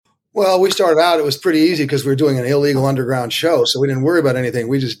Well, we started out, it was pretty easy because we were doing an illegal underground show. So we didn't worry about anything.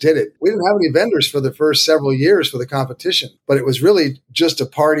 We just did it. We didn't have any vendors for the first several years for the competition, but it was really just a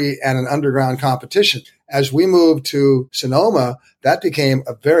party and an underground competition. As we moved to Sonoma, that became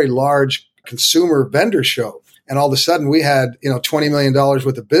a very large consumer vendor show. And all of a sudden we had, $20 million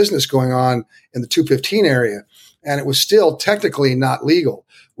worth of business going on in the 215 area. And it was still technically not legal.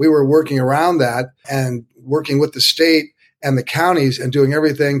 We were working around that and working with the state and the counties and doing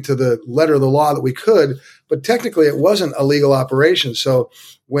everything to the letter of the law that we could. But technically, it wasn't a legal operation. So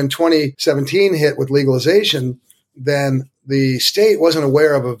when 2017 hit with legalization, then the state wasn't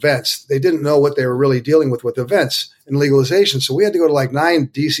aware of events. They didn't know what they were really dealing with events and legalization. So we had to go to like 9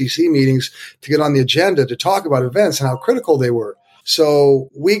 DCC meetings to get on the agenda to talk about events and how critical they were. So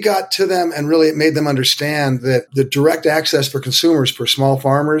we got to them and really it made them understand that the direct access for consumers, for small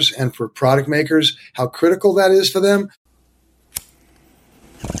farmers and for product makers, how critical that is for them.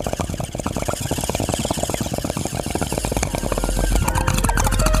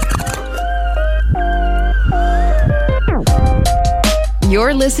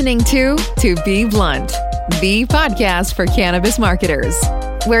 You're listening to Be Blunt, the podcast for cannabis marketers,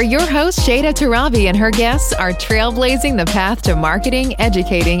 where your host Shada Tarabi and her guests are trailblazing the path to marketing,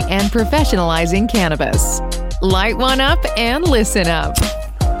 educating, and professionalizing cannabis. Light one up and listen up.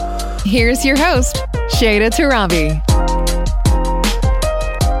 Here's your host, Shada Tarabi.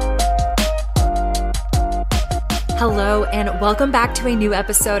 Hello, and welcome back to a new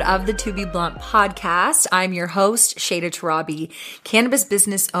episode of the To Be Blunt podcast. I'm your host, Shada Tarabi, cannabis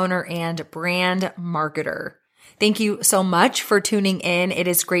business owner and brand marketer. Thank you so much for tuning in. It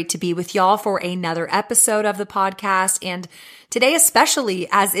is great to be with y'all for another episode of the podcast, and today especially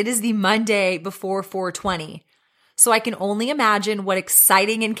as it is the Monday before 420. So I can only imagine what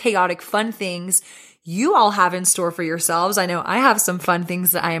exciting and chaotic fun things you all have in store for yourselves. I know I have some fun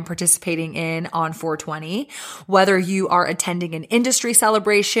things that I am participating in on 420, whether you are attending an industry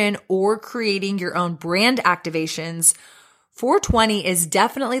celebration or creating your own brand activations. 420 is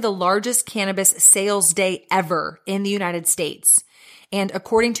definitely the largest cannabis sales day ever in the United States. And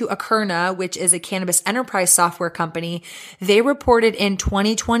according to Akerna, which is a cannabis enterprise software company, they reported in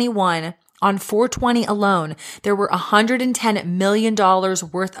 2021 on 420 alone, there were $110 million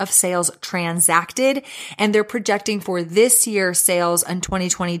worth of sales transacted, and they're projecting for this year sales in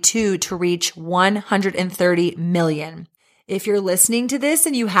 2022 to reach $130 million. If you're listening to this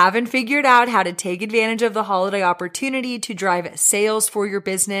and you haven't figured out how to take advantage of the holiday opportunity to drive sales for your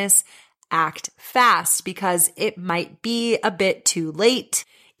business, act fast because it might be a bit too late.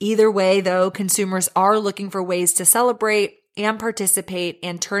 Either way, though, consumers are looking for ways to celebrate and participate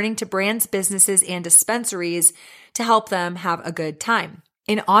and turning to brands, businesses, and dispensaries to help them have a good time.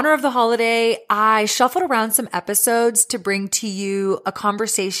 In honor of the holiday, I shuffled around some episodes to bring to you a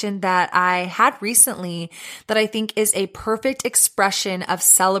conversation that I had recently that I think is a perfect expression of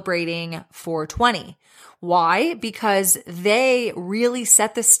celebrating 420. Why? Because they really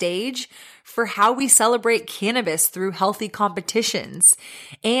set the stage for how we celebrate cannabis through healthy competitions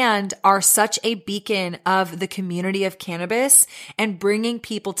and are such a beacon of the community of cannabis and bringing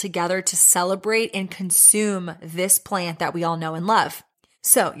people together to celebrate and consume this plant that we all know and love.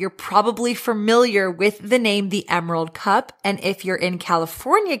 So you're probably familiar with the name the Emerald Cup. And if you're in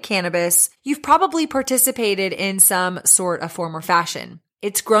California cannabis, you've probably participated in some sort of form or fashion.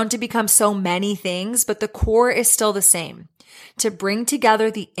 It's grown to become so many things, but the core is still the same. To bring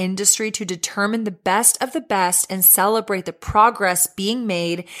together the industry to determine the best of the best and celebrate the progress being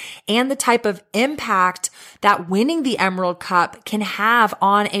made and the type of impact that winning the Emerald Cup can have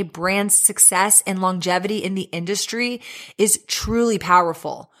on a brand's success and longevity in the industry is truly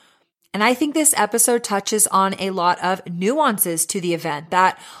powerful. And I think this episode touches on a lot of nuances to the event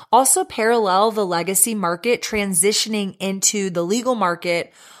that also parallel the legacy market transitioning into the legal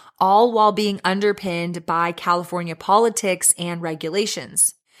market, all while being underpinned by California politics and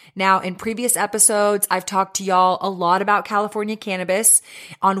regulations. Now, in previous episodes, I've talked to y'all a lot about California cannabis.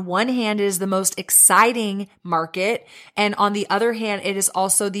 On one hand, it is the most exciting market, and on the other hand, it is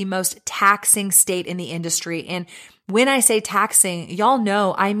also the most taxing state in the industry. And when I say taxing, y'all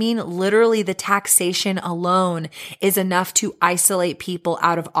know I mean literally the taxation alone is enough to isolate people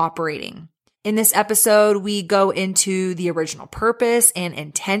out of operating. In this episode, we go into the original purpose and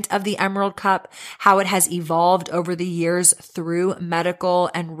intent of the Emerald Cup, how it has evolved over the years through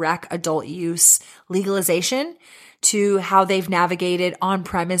medical and rec adult use, legalization to how they've navigated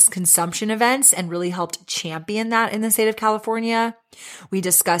on-premise consumption events and really helped champion that in the state of California. We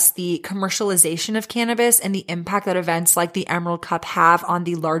discussed the commercialization of cannabis and the impact that events like the Emerald Cup have on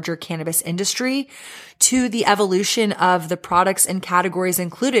the larger cannabis industry, to the evolution of the products and categories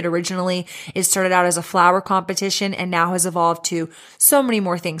included. Originally, it started out as a flower competition and now has evolved to so many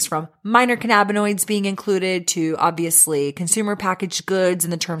more things, from minor cannabinoids being included to obviously consumer packaged goods in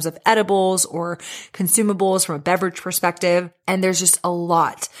the terms of edibles or consumables from a beverage perspective. And there's just a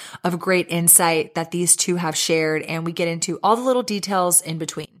lot of great insight that these two have shared, and we get into all the little details in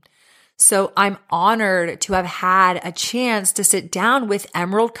between. So I'm honored to have had a chance to sit down with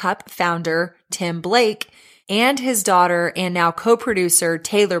Emerald Cup founder Tim Blake and his daughter and now co-producer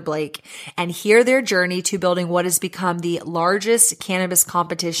Taylor Blake, and hear their journey to building what has become the largest cannabis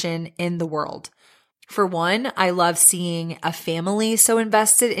competition in the world. For one, I love seeing a family so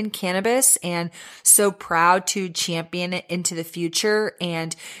invested in cannabis and so proud to champion it into the future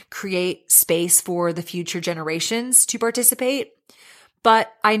and create space for the future generations to participate.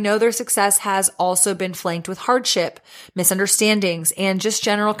 But I know their success has also been flanked with hardship, misunderstandings, and just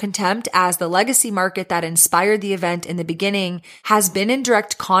general contempt, as the legacy market that inspired the event in the beginning has been in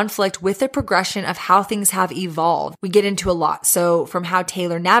direct conflict with the progression of how things have evolved. We get into a lot. So from how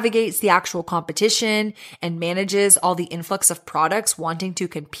Taylor navigates the actual competition and manages all the influx of products wanting to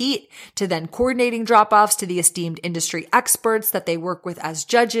compete, to then coordinating drop-offs to the esteemed industry experts that they work with as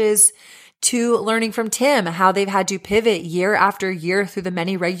judges, to learning from Tim how they've had to pivot year after year through the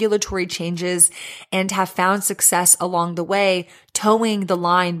many regulatory changes and have found success along the way, towing the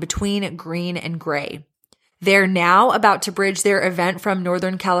line between green and gray. They're now about to bridge their event from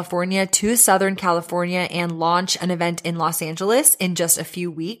Northern California to Southern California and launch an event in Los Angeles in just a few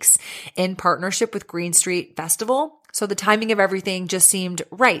weeks in partnership with Green Street Festival. So the timing of everything just seemed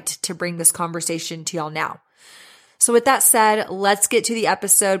right to bring this conversation to y'all now. So with that said, let's get to the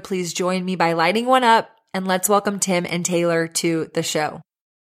episode. Please join me by lighting one up, and let's welcome Tim and Taylor to the show.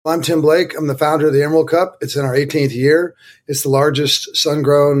 I'm Tim Blake. I'm the founder of the Emerald Cup. It's in our 18th year. It's the largest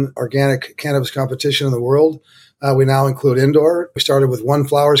sun-grown organic cannabis competition in the world. We now include indoor. We started with one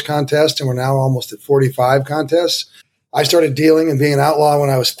flowers contest, and we're now almost at 45 contests. I started dealing and being an outlaw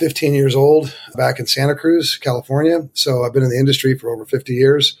when I was 15 years old back in Santa Cruz, California. So I've been in the industry for over 50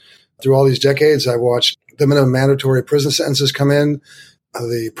 years. Through all these decades, I've watched the minimum mandatory prison sentences come in,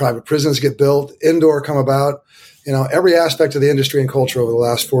 the private prisons get built, indoor come about. Every aspect of the industry and culture over the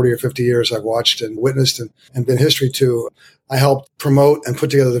last 40 or 50 years I've watched and witnessed and been history to. I helped promote and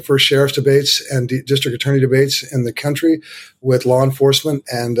put together the first sheriff's debates and district attorney debates in the country with law enforcement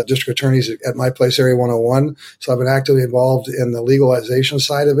and district attorneys at my place, Area 101. So I've been actively involved in the legalization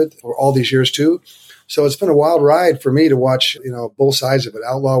side of it for all these years too. So it's been a wild ride for me to watch, both sides of it,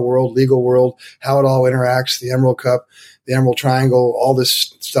 outlaw world, legal world, how it all interacts, the Emerald Cup, the Emerald Triangle, all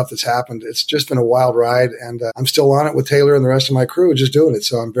this stuff that's happened. It's just been a wild ride, and I'm still on it with Taylor and the rest of my crew, just doing it.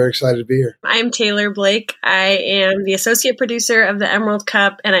 So I'm very excited to be here. I'm Taylor Blake. I am the associate producer of the Emerald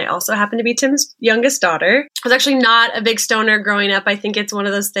Cup, and I also happen to be Tim's youngest daughter. I was actually not a big stoner growing up. I think it's one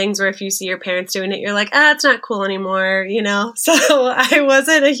of those things where if you see your parents doing it, you're like, it's not cool anymore, So I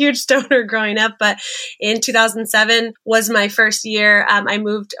wasn't a huge stoner growing up, but in 2007 was my first year. I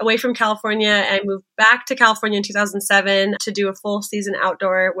moved away from California and I moved back to California in 2007 to do a full season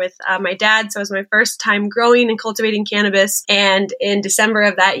outdoor with my dad. So it was my first time growing and cultivating cannabis. And in December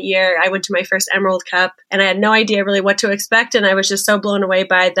of that year, I went to my first Emerald Cup, and I had no idea really what to expect. And I was just so blown away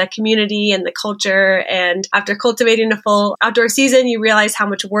by the community and the culture. And after cultivating a full outdoor season, you realize how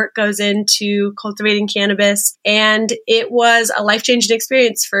much work goes into cultivating cannabis. And it was a life-changing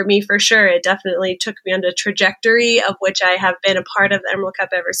experience for me, for sure. It definitely took me on a trajectory of which I have been a part of the Emerald Cup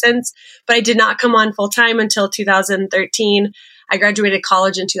ever since. But I did not come on full time until 2013. I graduated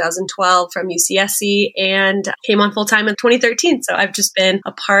college in 2012 from UCSC and came on full time in 2013. So I've just been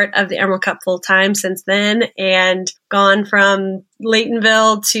a part of the Emerald Cup full time since then, and gone from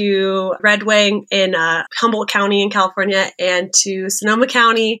Laytonville to Red Wing in Humboldt County in California and to Sonoma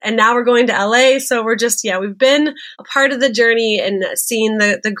County. And now we're going to LA. So we're just, we've been a part of the journey and seen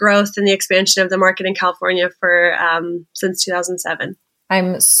the growth and the expansion of the market in California for since 2007.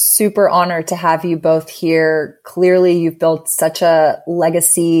 I'm super honored to have you both here. Clearly, you've built such a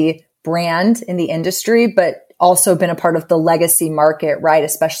legacy brand in the industry, but also been a part of the legacy market, right?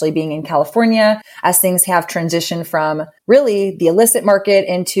 Especially being in California, as things have transitioned from really the illicit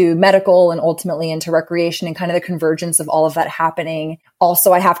market into medical and ultimately into recreation, and kind of the convergence of all of that happening.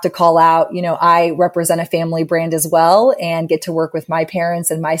 Also, I have to call out, I represent a family brand as well and get to work with my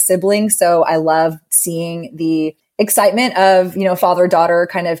parents and my siblings. So I love seeing the excitement of, father-daughter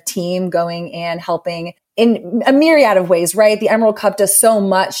kind of team going and helping in a myriad of ways, right? The Emerald Cup does so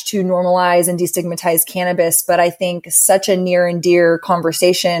much to normalize and destigmatize cannabis, but I think such a near and dear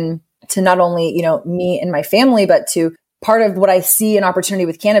conversation to not only, me and my family, but to part of what I see an opportunity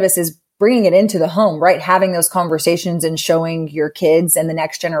with cannabis is bringing it into the home, right? Having those conversations and showing your kids and the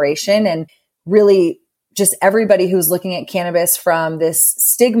next generation, and really just everybody who's looking at cannabis from this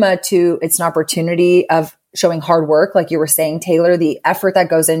stigma to it's an opportunity of showing hard work. Like you were saying, Taylor, the effort that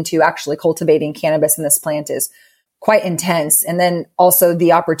goes into actually cultivating cannabis in this plant is quite intense. And then also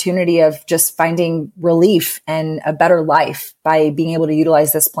the opportunity of just finding relief and a better life by being able to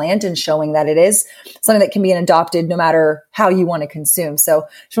utilize this plant and showing that it is something that can be adopted no matter how you want to consume. So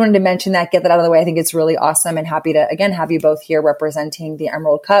just wanted to mention that, get that out of the way. I think it's really awesome, and happy to, again, have you both here representing the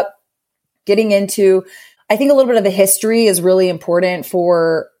Emerald Cup. Getting into, I think a little bit of the history is really important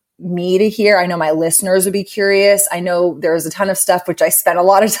for me to hear. I know my listeners would be curious. I know there's a ton of stuff which I spent a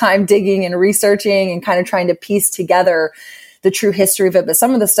lot of time digging and researching and kind of trying to piece together the true history of it. But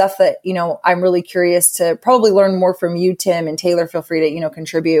some of the stuff that, I'm really curious to probably learn more from you, Tim, and Taylor, feel free to,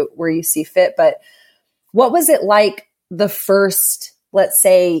 contribute where you see fit. But what was it like the first, let's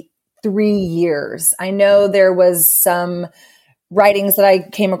say, 3 years? I know there was some writings that I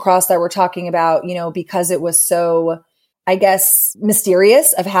came across that were talking about, because it was so, I guess,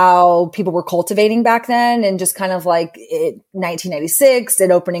 mysterious of how people were cultivating back then, and just kind of like 1996,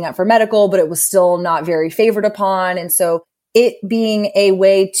 it opening up for medical, but it was still not very favored upon. And so it being a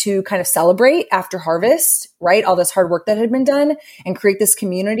way to kind of celebrate after harvest, right? All this hard work that had been done and create this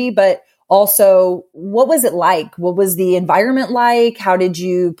community. But also, what was it like? What was the environment like? How did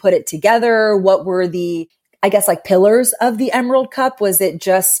you put it together? What were the, I guess, like pillars of the Emerald Cup? Was it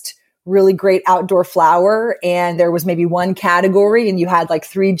just really great outdoor flower and there was maybe one category and you had like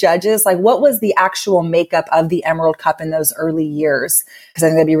 3 judges? Like, what was the actual makeup of the Emerald Cup in those early years? Because I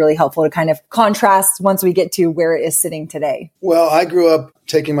think that'd be really helpful to kind of contrast once we get to where it is sitting today. Well, I grew up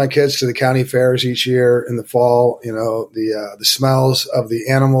taking my kids to the county fairs each year in the fall. The smells of the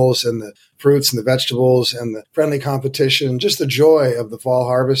animals and the fruits and the vegetables and the friendly competition, just the joy of the fall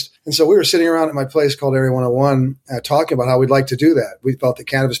harvest. And so we were sitting around at my place called Area 101 talking about how we'd like to do that. We felt that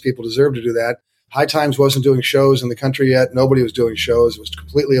cannabis people deserved to do that. High Times wasn't doing shows in the country yet. Nobody was doing shows. It was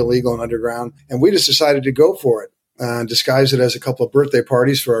completely illegal and underground. And we just decided to go for it and disguise it as a couple of birthday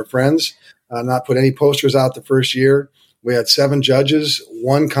parties for our friends, not put any posters out the first year. We had 7 judges,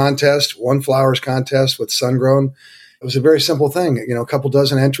 1 contest, 1 flowers contest with Sungrown. It was a very simple thing, a couple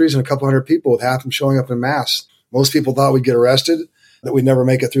dozen entries and a couple hundred people, with half them showing up in mass. Most people thought we'd get arrested, that we'd never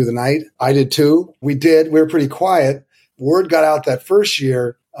make it through the night. I did too. We did. We were pretty quiet. Word got out that first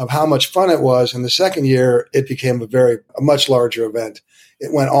year of how much fun it was. And the second year, it became a much larger event.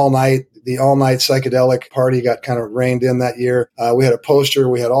 It went all night. The all-night psychedelic party got kind of reined in that year. We had a poster.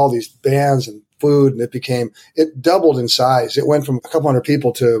 We had all these bands and food, and it doubled in size. It went from a couple hundred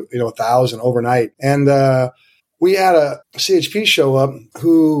people to, 1,000 overnight. And, we had a CHP show up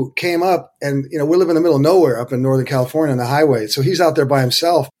who came up, and, we live in the middle of nowhere up in Northern California on the highway. So he's out there by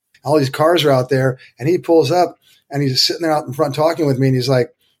himself. All these cars are out there, and he pulls up and he's sitting there out in front talking with me. And he's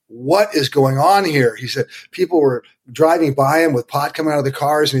like, "What is going on here?" He said, people were driving by him with pot coming out of the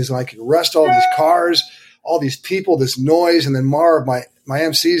cars. And he's like, "Arrest all these cars, all these people, this noise." And then Marv, my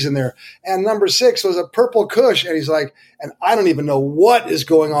MC's in there. And number 6 was a purple Kush. And he's like, "And I don't even know what is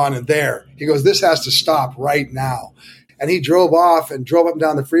going on in there." He goes, "This has to stop right now." And he drove off and drove up and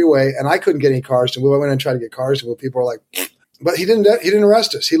down the freeway. And I couldn't get any cars to move. I went and tried to get cars to move. People were like, but he didn't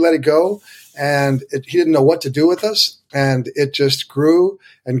arrest us. He let it go. And he didn't know what to do with us. And it just grew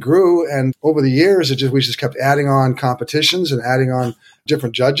and grew. And over the years, we just kept adding on competitions and adding on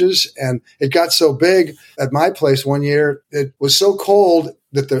different judges. And it got so big at my place one year, it was so cold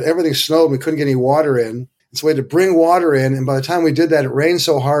that everything snowed and we couldn't get any water in. And so we had to bring water in. And by the time we did that, it rained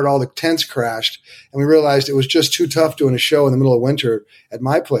so hard, all the tents crashed. And we realized it was just too tough doing a show in the middle of winter at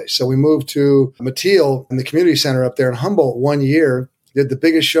my place. So we moved to Mateel in the community center up there in Humboldt one year. Did the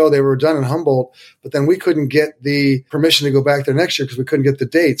biggest show they ever done in Humboldt, but then we couldn't get the permission to go back there next year because we couldn't get the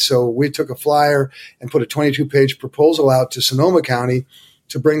date. So we took a flyer and put a 22-page proposal out to Sonoma County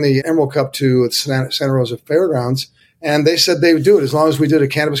to bring the Emerald Cup to Santa Rosa Fairgrounds. And they said they would do it as long as we did a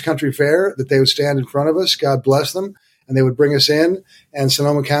Cannabis Country Fair, that they would stand in front of us, God bless them, and they would bring us in. And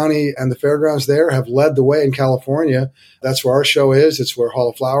Sonoma County and the fairgrounds there have led the way in California. That's where our show is. It's where Hall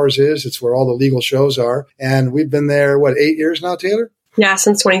of Flowers is. It's where all the legal shows are. And we've been there, 8 years now, Taylor? Yeah,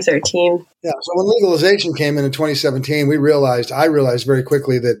 since 2013. Yeah. So when legalization came in 2017, I realized very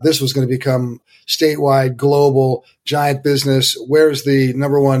quickly that this was going to become statewide, global, giant business. Where's the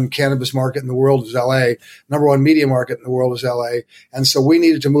number one cannabis market in the world is LA. Number one media market in the world is LA. And so we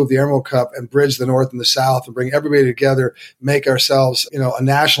needed to move the Emerald Cup and bridge the North and the South and bring everybody together, make ourselves, a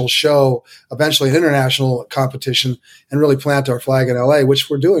national show, eventually an international competition, and really plant our flag in LA, which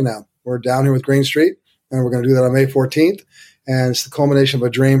we're doing now. We're down here with Green Street, and we're going to do that on May 14th. And it's the culmination of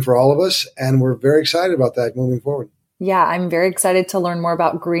a dream for all of us. And we're very excited about that moving forward. Yeah, I'm very excited to learn more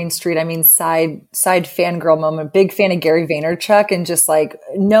about Green Street. I mean, side fangirl moment, big fan of Gary Vaynerchuk, and just like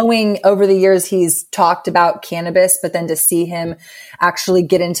knowing over the years he's talked about cannabis, but then to see him actually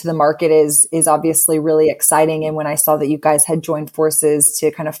get into the market is obviously really exciting. And when I saw that you guys had joined forces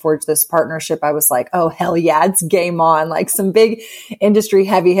to kind of forge this partnership, I was like, oh, hell yeah, it's game on, like some big industry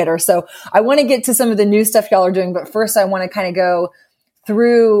heavy hitter. So I want to get to some of the new stuff y'all are doing, but first I want to kind of go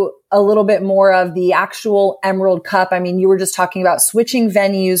through a little bit more of the actual Emerald Cup. I mean, you were just talking about switching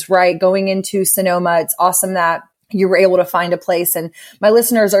venues, right? Going into Sonoma. It's awesome that you were able to find a place. And my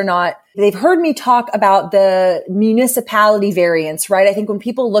listeners they've heard me talk about the municipality variants, right? I think when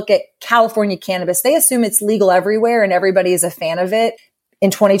people look at California cannabis, they assume it's legal everywhere and everybody is a fan of it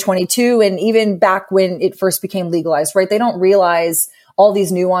in 2022. And even back when it first became legalized, right? They don't realize all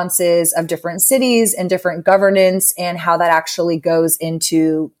these nuances of different cities and different governance and how that actually goes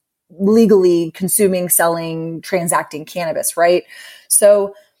into legally consuming, selling, transacting cannabis, right?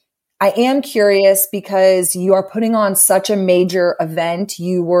 So I am curious because you are putting on such a major event.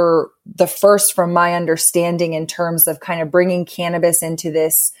 You were the first, from my understanding, in terms of kind of bringing cannabis into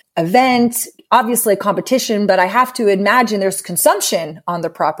this event. Obviously a competition, but I have to imagine there's consumption on the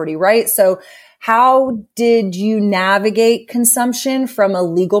property, right? So how did you navigate consumption from a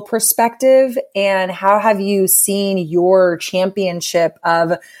legal perspective? And how have you seen your championship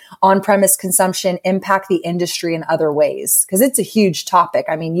of on-premise consumption impact the industry in other ways? Because it's a huge topic.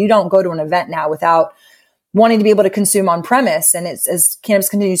 I mean, you don't go to an event now without wanting to be able to consume on premise. And it's, as cannabis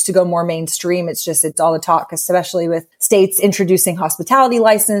continues to go more mainstream, it's all the talk, especially with states introducing hospitality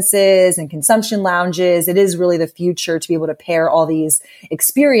licenses and consumption lounges. It is really the future to be able to pair all these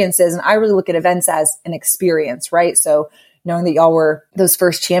experiences. And I really look at events as an experience, right? So knowing that y'all were those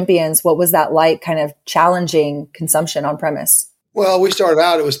first champions, what was that like, kind of challenging consumption on premise? Well, we started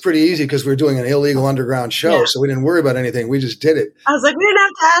out, it was pretty easy because we were doing an illegal underground show. Yeah. So we didn't worry about anything. We just did it. I was like, we didn't have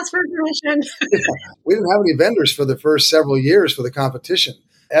to ask for permission. We didn't have any vendors for the first several years for the competition.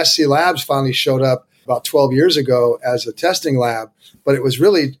 SC Labs finally showed up about 12 years ago as a testing lab, but it was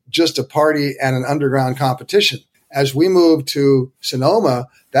really just a party and an underground competition. As we moved to Sonoma,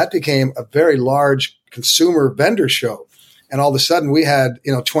 that became a very large consumer vendor show. And all of a sudden we had,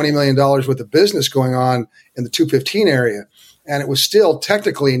 $20 million worth of business going on in the 215 area. And it was still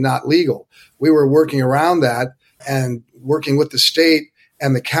technically not legal. We were working around that and working with the state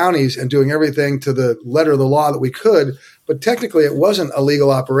and the counties and doing everything to the letter of the law that we could. But technically, it wasn't a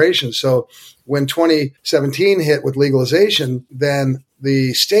legal operation. So when 2017 hit with legalization, then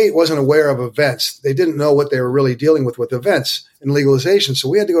the state wasn't aware of events. They didn't know what they were really dealing with events in legalization. So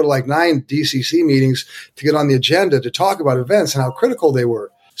we had to go to like 9 DCC meetings to get on the agenda to talk about events and how critical they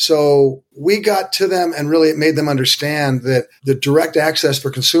were. So we got to them and really it made them understand that the direct access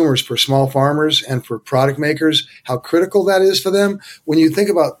for consumers, for small farmers and for product makers, how critical that is for them. When you think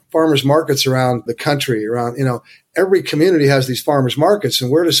about farmers markets around the country, every community has these farmers markets.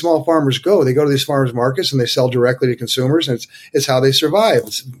 And where do small farmers go? They go to these farmers markets and they sell directly to consumers. And it's how they survive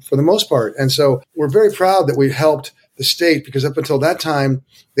for the most part. And so we're very proud that we helped the state because up until that time,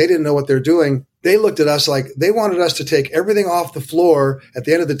 they didn't know what they're doing. They looked at us like they wanted us to take everything off the floor at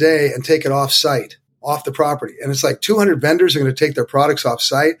the end of the day and take it off site, off the property. And it's like 200 vendors are going to take their products off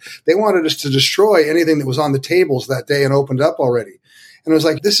site. They wanted us to destroy anything that was on the tables that day and opened up already. And it was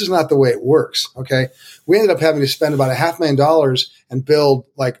like, this is not the way it works. Okay. We ended up having to spend about $500,000 and build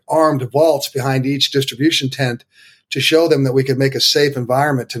like armed vaults behind each distribution tent to show them that we could make a safe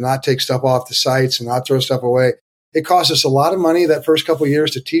environment to not take stuff off the sites and not throw stuff away. It cost us a lot of money that first couple of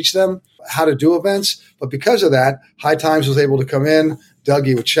years to teach them how to do events. But because of that, High Times was able to come in,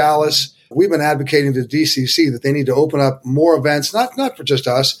 Dougie with Chalice. We've been advocating to DCC that they need to open up more events, not for just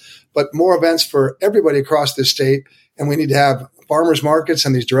us, but more events for everybody across this state. And we need to have farmers markets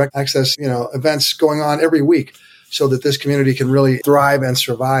and these direct access, events going on every week. so that this community can really thrive and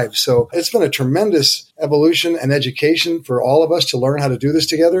survive. So it's been a tremendous evolution and education for all of us to learn how to do this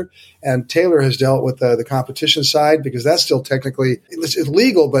together. And Taylor has dealt with the competition side, because that's still technically it's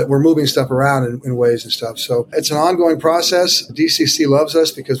legal, but we're moving stuff around in ways and stuff. So it's an ongoing process. DCC loves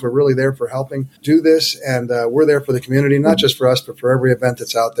us because we're really there for helping do this. And we're there for the community, not just for us, but for every event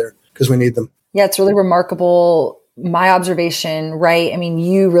that's out there, because we need them. Yeah, it's really remarkable. My observation, right? I mean,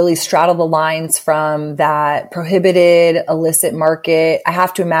 you really straddle the lines from that prohibited illicit market. I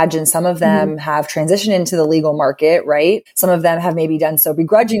have to imagine some of them have transitioned into the legal market, right? Some of them have maybe done so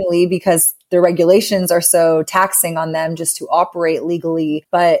begrudgingly because the regulations are so taxing on them just to operate legally.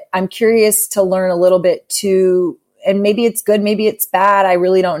 But I'm curious to learn a little bit too. And maybe it's good, maybe it's bad. I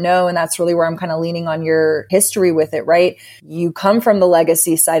really don't know. And that's really where I'm kind of leaning on your history with it, right? You come from the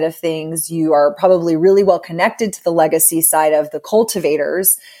legacy side of things. You are probably really well connected to the legacy side of the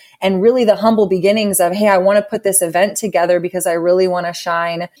cultivators and really the humble beginnings of, hey, I want to put this event together because I really want to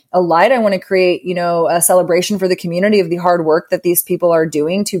shine a light. I want to create, a celebration for the community of the hard work that these people are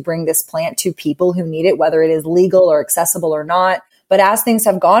doing to bring this plant to people who need it, whether it is legal or accessible or not. But as things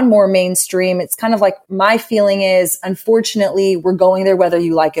have gone more mainstream, it's kind of like my feeling is, unfortunately, we're going there whether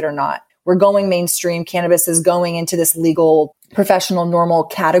you like it or not. We're going mainstream. Cannabis is going into this legal, professional, normal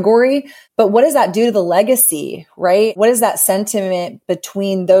category. But what does that do to the legacy, right? What is that sentiment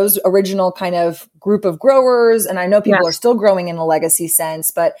between those original kind of group of growers? And I know people are still growing in a legacy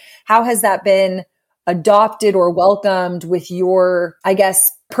sense, but how has that been adopted or welcomed with your, I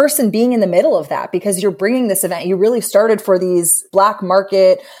guess, person being in the middle of that? Because you're bringing this event, you really started for these black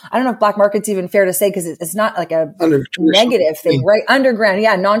market. I don't know if black market's even fair to say, because it's not like a negative thing, right? Underground.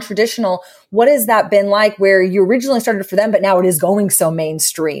 Yeah. Non-traditional. What has that been like where you originally started for them, but now it is going so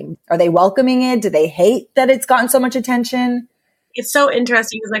mainstream? Are they welcoming it? Do they hate that it's gotten so much attention? It's so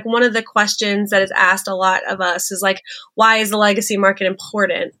interesting because like one of the questions that is asked a lot of us is like, why is the legacy market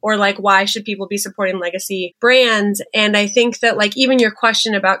important? Or like, why should people be supporting legacy brands? And I think that like even your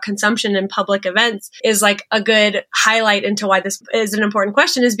question about consumption in public events is like a good highlight into why this is an important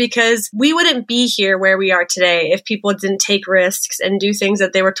question, is because we wouldn't be here where we are today if people didn't take risks and do things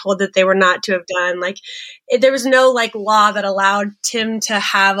that they were told that they were not to have done. Like there was no like law that allowed Tim to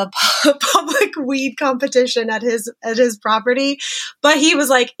have a public weed competition at his property. But he was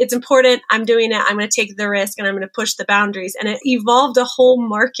like, it's important. I'm doing it. I'm going to take the risk and I'm going to push the boundaries. And it evolved a whole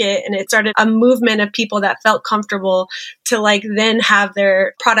market, and it started a movement of people that felt comfortable to like then have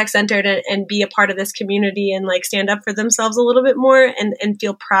their products entered and be a part of this community and like stand up for themselves a little bit more and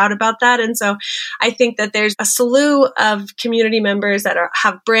feel proud about that. And so I think that there's a slew of community members that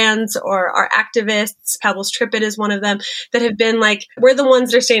have brands or are activists. Pebbles Trippet is one of them that have been like, we're the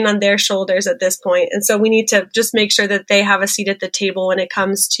ones that are standing on their shoulders at this point. And so we need to just make sure that they have a seat at the table when it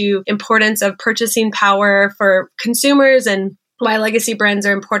comes to importance of purchasing power for consumers and why legacy brands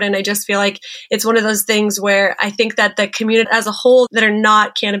are important. I just feel like it's one of those things where I think that the community as a whole that are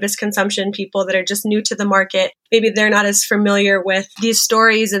not cannabis consumption people that are just new to the market, maybe they're not as familiar with these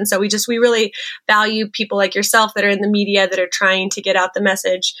stories. And so we really value people like yourself that are in the media that are trying to get out the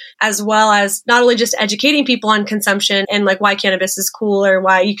message, as well as not only just educating people on consumption and like why cannabis is cool or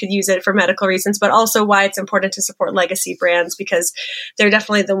why you could use it for medical reasons, but also why it's important to support legacy brands, because they're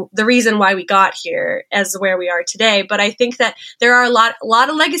definitely the reason why we got here as where we are today. But I think that there are a lot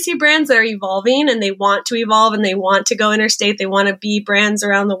of legacy brands that are evolving, and they want to evolve and they want to go interstate. They want to be brands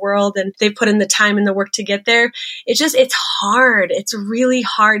around the world, and they've put in the time and the work to get there. It's hard. It's really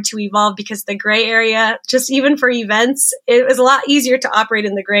hard to evolve because the gray area, just even for events, it was a lot easier to operate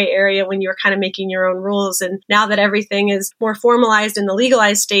in the gray area when you were kind of making your own rules. And now that everything is more formalized in the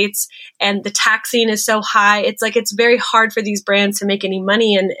legalized states and the taxing is so high, it's like it's very hard for these brands to make any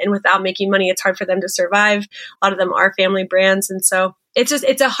money. And without making money, it's hard for them to survive. A lot of them are family brands. And so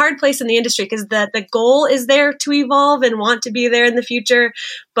it's a hard place in the industry because the goal is there to evolve and want to be there in the future,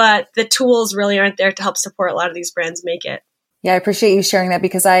 but the tools really aren't there to help support a lot of these brands make it. Yeah, I appreciate you sharing that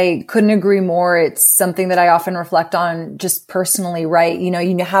because I couldn't agree more. It's something that I often reflect on just personally, right?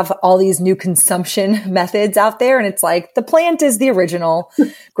 You have all these new consumption methods out there, and it's like the plant is the original.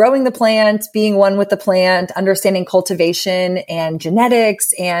 Growing the plant, being one with the plant, understanding cultivation and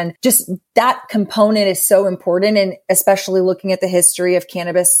genetics, and just that component is so important. And especially looking at the history of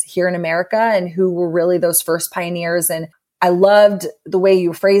cannabis here in America and who were really those first pioneers. And I loved the way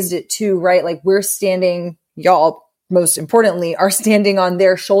you phrased it too, right? Like we're standing, y'all, most importantly, are standing on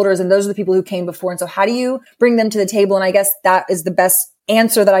their shoulders. And those are the people who came before. And so how do you bring them to the table? And I guess that is the best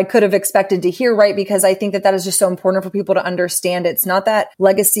answer that I could have expected to hear, right? Because I think that is just so important for people to understand. It's not that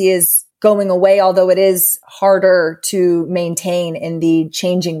legacy is going away, although it is harder to maintain in the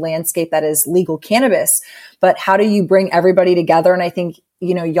changing landscape that is legal cannabis. But how do you bring everybody together? And I think,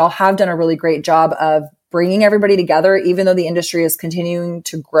 y'all have done a really great job of bringing everybody together, even though the industry is continuing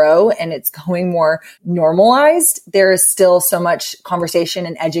to grow and it's going more normalized. There is still so much conversation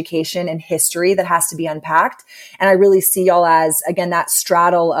and education and history that has to be unpacked. And I really see y'all as, again, that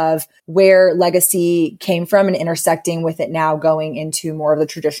straddle of where legacy came from and intersecting with it now going into more of the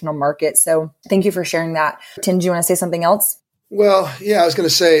traditional market. So thank you for sharing that. Tim, do you want to say something else? Well, yeah, I was going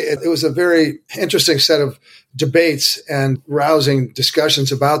to say it was a very interesting set of debates and rousing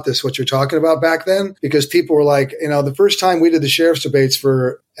discussions about this, what you're talking about back then, because people were like, the first time we did the sheriff's debates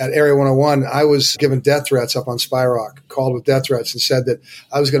at Area 101, I was given death threats up on Spy Rock, called with death threats and said that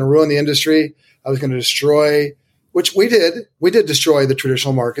I was going to ruin the industry. I was going to destroy, which we did. We did destroy the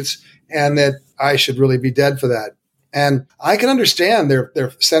traditional markets, and that I should really be dead for that. And I can understand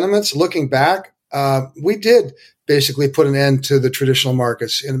their sentiments looking back. We did basically put an end to the traditional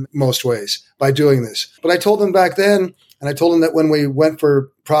markets in most ways by doing this. But I told them back then, and I told them that when we went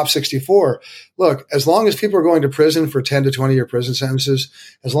for Prop 64, look, as long as people are going to prison for 10 to 20 year prison sentences,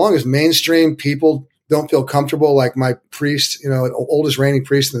 as long as mainstream people don't feel comfortable, like my priest, oldest reigning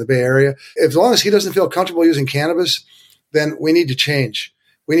priest in the Bay Area, as long as he doesn't feel comfortable using cannabis, then we need to change.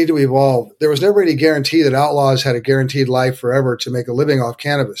 We need to evolve. There was never any guarantee that outlaws had a guaranteed life forever to make a living off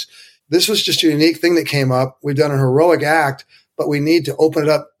cannabis. This was just a unique thing that came up. We've done a heroic act, but we need to open it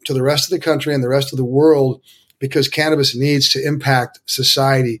up to the rest of the country and the rest of the world because cannabis needs to impact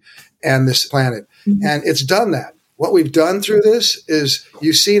society and this planet. Mm-hmm. And it's done that. What we've done through this is,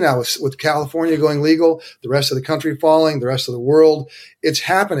 you see now with California going legal, the rest of the country falling, the rest of the world, it's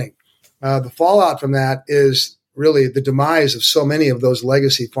happening. The fallout from that is really the demise of so many of those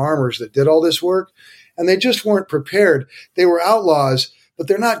legacy farmers that did all this work, and they just weren't prepared. They were outlaws, but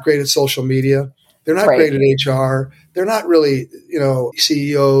they're not great at social media. They're not great at HR. They're not really,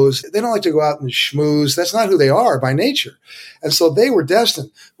 CEOs. They don't like to go out and schmooze. That's not who they are by nature. And so they were destined.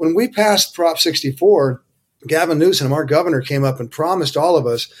 When we passed Prop 64, Gavin Newsom, our governor, came up and promised all of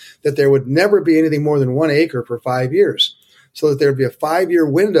us that there would never be anything more than 1 acre for 5 years, so that there'd be a 5-year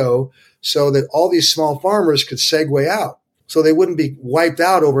window so that all these small farmers could segue out, so they wouldn't be wiped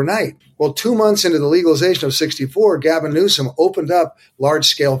out overnight. Well, 2 months into the legalization of 64, Gavin Newsom opened up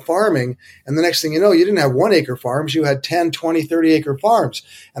large-scale farming. And the next thing you know, you didn't have 1 acre farms. You had 10, 20, 30 acre farms.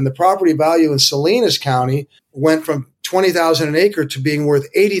 And the property value in Salinas County went from $20,000 an acre to being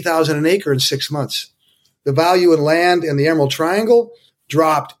worth $80,000 an acre in 6 months. The value in land in the Emerald Triangle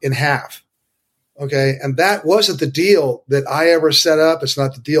dropped in half. Okay. And that wasn't the deal that I ever set up. It's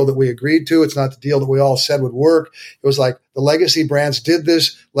not the deal that we agreed to. It's not the deal that we all said would work. It was like, the legacy brands did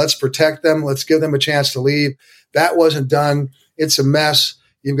this. Let's protect them. Let's give them a chance to leave. That wasn't done. It's a mess.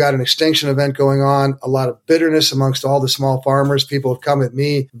 You've got an extinction event going on, a lot of bitterness amongst all the small farmers. People have come at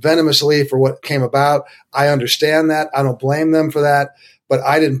me venomously for what came about. I understand that. I don't blame them for that. But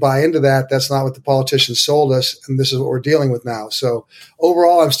I didn't buy into that. That's not what the politicians sold us. And this is what we're dealing with now. So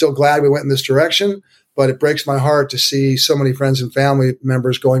overall, I'm still glad we went in this direction, but it breaks my heart to see so many friends and family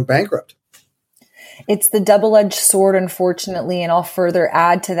members going bankrupt. It's the double-edged sword, unfortunately. And I'll further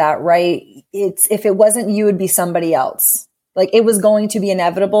add to that, right? If it wasn't you, it would be somebody else. Like, it was going to be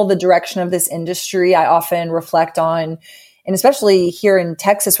inevitable, the direction of this industry. I often reflect on, and especially here in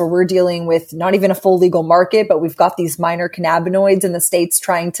Texas, where we're dealing with not even a full legal market, but we've got these minor cannabinoids in the states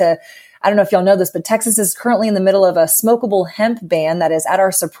trying to, I don't know if y'all know this, but Texas is currently in the middle of a smokable hemp ban that is at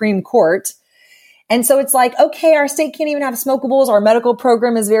our Supreme Court. And so it's like, okay, our state can't even have smokables. Our medical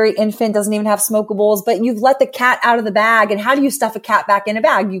program is very infant, doesn't even have smokables, but you've let the cat out of the bag. And how do you stuff a cat back in a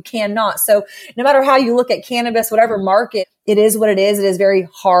bag? You cannot. So no matter how you look at cannabis, whatever market, it is what it is. It is very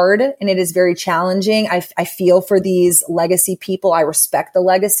hard and it is very challenging. I feel for these legacy people. I respect the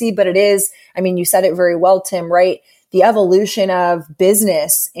legacy, but it is, I mean, you said it very well, Tim, right? The evolution of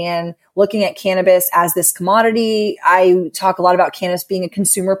business and looking at cannabis as this commodity. I talk a lot about cannabis being a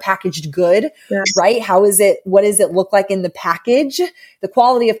consumer packaged good, right? What does it look like in the package? The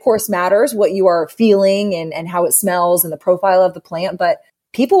quality, of course, matters, what you are feeling and how it smells and the profile of the plant. But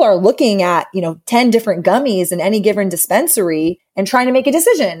people are looking at, 10 different gummies in any given dispensary and trying to make a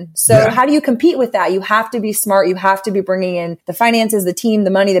decision. So how do you compete with that? You have to be smart. You have to be bringing in the finances, the team, the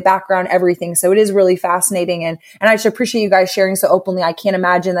money, the background, everything. So it is really fascinating. And I just appreciate you guys sharing so openly. I can't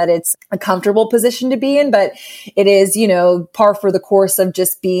imagine that it's a comfortable position to be in, but it is, par for the course of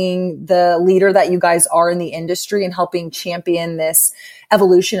just being the leader that you guys are in the industry and helping champion this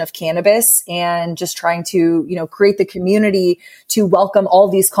evolution of cannabis and just trying to, create the community to welcome all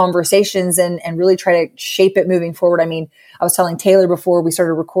these conversations and really try to shape it moving forward. I mean, I was telling Taylor before we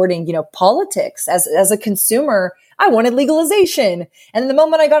started recording, politics as a consumer. I wanted legalization. And the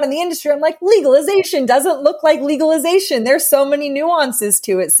moment I got in the industry, I'm like, legalization doesn't look like legalization. There's so many nuances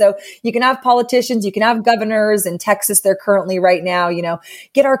to it. So you can have politicians, you can have governors. In Texas, they're currently right now,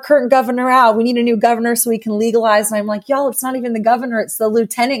 get our current governor out. We need a new governor so we can legalize. And I'm like, y'all, it's not even the governor. It's the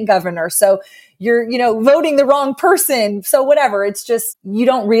lieutenant governor. So you're, voting the wrong person. So whatever. It's just, you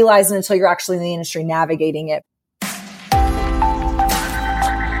don't realize it until you're actually in the industry navigating it.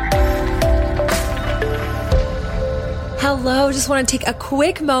 Hello, just want to take a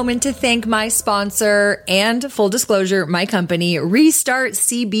quick moment to thank my sponsor and, full disclosure, my company, Restart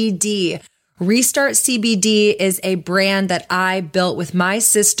CBD. Restart CBD is a brand that I built with my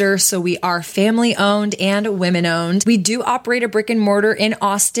sister, so we are family owned and women owned. We do operate a brick and mortar in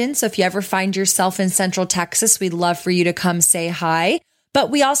Austin, so if you ever find yourself in Central Texas, we'd love for you to come say hi. But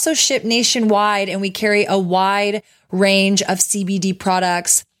we also ship nationwide and we carry a wide range of CBD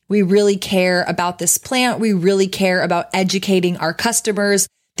products. We really care about this plant. We really care about educating our customers.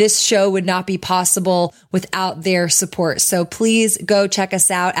 This show would not be possible without their support. So please go check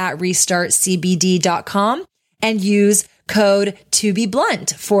us out at restartcbd.com and use code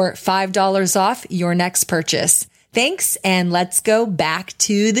TOBEBLUNT for $5 off your next purchase. Thanks, and let's go back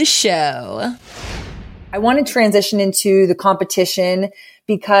to the show. I want to transition into the competition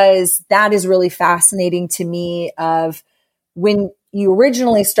because that is really fascinating to me of when you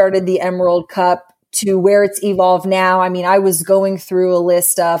originally started the Emerald Cup to where it's evolved now. I mean, I was going through a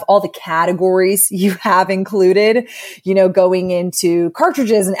list of all the categories you have included, going into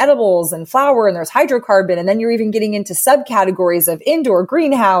cartridges and edibles and flower, and there's hydrocarbon. And then you're even getting into subcategories of indoor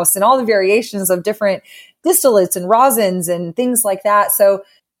greenhouse and all the variations of different distillates and rosins and things like that. So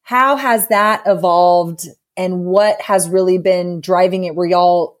how has that evolved and what has really been driving it? Were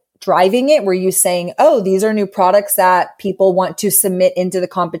y'all driving it? Were you saying, oh, these are new products that people want to submit into the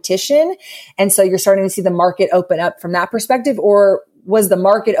competition? And so you're starting to see the market open up from that perspective? Or was the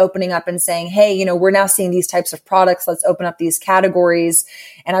market opening up and saying, hey, we're now seeing these types of products. Let's open up these categories.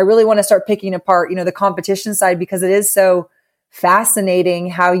 And I really want to start picking apart, the competition side, because it is so fascinating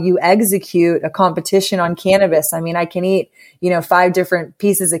how you execute a competition on cannabis. I mean, I can eat, 5 different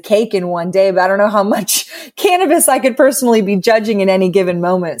pieces of cake in one day, but I don't know how much cannabis I could personally be judging in any given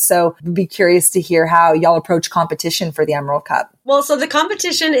moment. So I'd be curious to hear how y'all approach competition for the Emerald Cup. Well, so the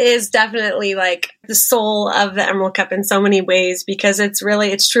competition is definitely like the soul of the Emerald Cup in so many ways, because it's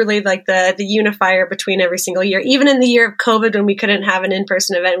truly like the unifier between every single year. Even in the year of COVID, when we couldn't have an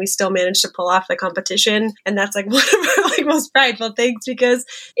in-person event, we still managed to pull off the competition. And that's like one of our most prideful things, because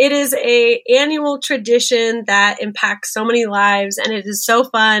it is a annual tradition that impacts so many lives, and it is so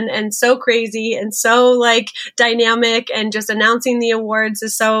fun and so crazy and so like dynamic, and just announcing the awards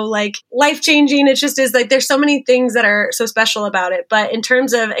is so like life-changing. It just is like, there's so many things that are so special about it. But in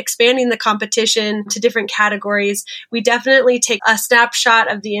terms of expanding the competition to different categories, we definitely take a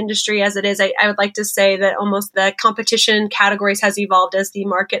snapshot of the industry as it is. I would like to say that almost the competition categories has evolved as the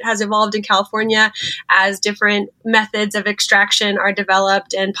market has evolved in California, as different methods of extraction are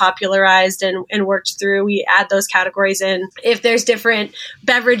developed and popularized and worked through. We add those categories in. If there's different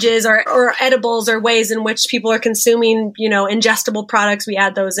beverages or edibles or ways in which people are consuming, ingestible products, we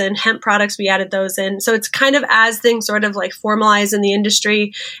add those in. Hemp products, we added those in. So it's kind of as things sort of like formalize in the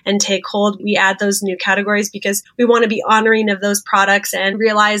industry and take hold, we add those new categories because we want to be honoring of those products and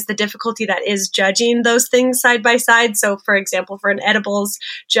realize the difficulty that is judging those things side by side. So for example, for an edibles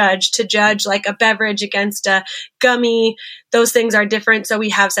judge to judge like a beverage against a gummy, those things are different. So we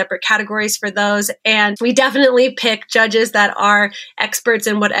have separate categories for those. And we definitely pick judges that are experts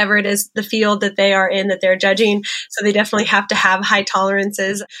in whatever it is, the field that they are in, that they're judging. So they definitely have to have high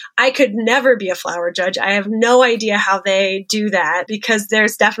tolerances. I could never be a flower judge. I have no idea how they do that, because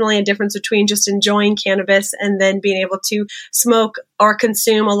there's definitely a difference between just enjoying cannabis and then being able to smoke or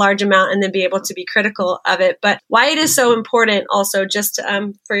consume a large amount and then be able to be critical of it. But why it is so important also, just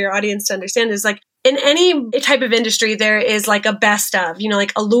for your audience to understand, is like, in any type of industry, there is like a best of,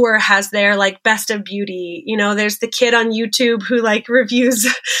 like Allure has their like best of beauty. There's the kid on YouTube who like reviews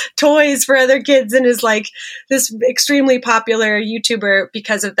toys for other kids and is like this extremely popular YouTuber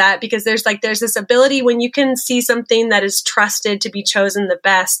because of that. Because there's this ability when you can see something that is trusted to be chosen the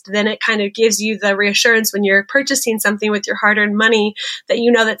best, then it kind of gives you the reassurance when you're purchasing something with your hard-earned money that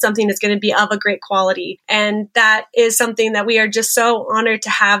you know that something is going to be of a great quality. And that is something that we are just so honored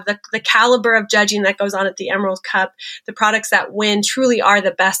to have, the caliber of judging that goes on at the Emerald Cup. The products that win truly are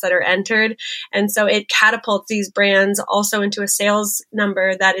the best that are entered. And so it catapults these brands also into a sales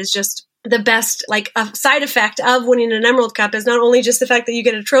number that is just the best, like a side effect of winning an Emerald Cup is not only just the fact that you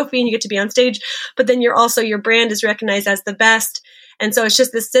get a trophy and you get to be on stage, but then your brand is recognized as the best. And so it's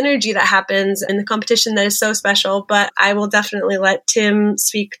just this synergy that happens in the competition that is so special. But I will definitely let Tim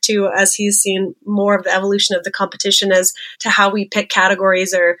speak to, as he's seen more of the evolution of the competition, as to how we pick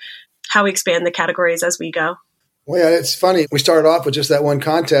categories or how we expand the categories as we go. Well, yeah, it's funny. We started off with just that one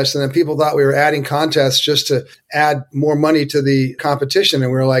contest, and then people thought we were adding contests just to add more money to the competition.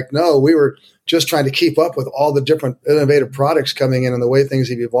 And we were like, no, we were just trying to keep up with all the different innovative products coming in and the way things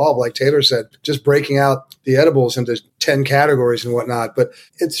have evolved. Like Taylor said, just breaking out the edibles into 10 categories and whatnot. But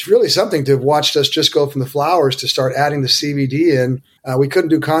it's really something to have watched us just go from the flowers to start adding the CBD in. We couldn't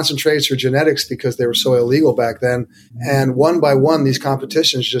do concentrates or genetics because they were so illegal back then. And one by one, these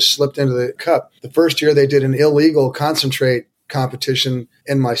competitions just slipped into the cup. The first year they did an illegal concentrate competition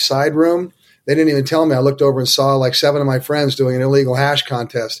in my side room. They didn't even tell me. I looked over and saw like 7 of my friends doing an illegal hash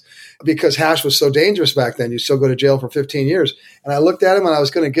contest because hash was so dangerous back then. You still go to jail for 15 years. And I looked at him and I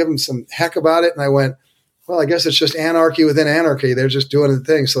was going to give him some heck about it. And I went, well, I guess it's just anarchy within anarchy. They're just doing the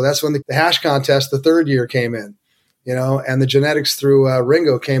thing. So that's when the hash contest, the third year, came in, and the genetics through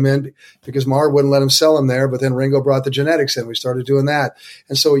Ringo came in because Marv wouldn't let him sell them there. But then Ringo brought the genetics in. We started doing that.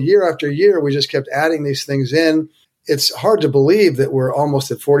 And so year after year, we just kept adding these things in. It's hard to believe that we're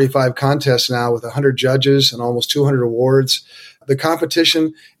almost at 45 contests now with 100 judges and almost 200 awards. The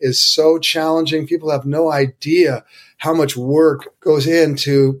competition is so challenging. People have no idea how much work goes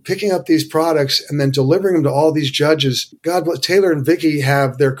into picking up these products and then delivering them to all these judges. God bless, Taylor and Vicky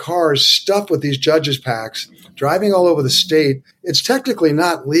have their cars stuffed with these judges packs, driving all over the state. It's technically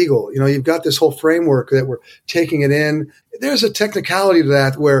not legal. You've got this whole framework that we're taking it in. There's a technicality to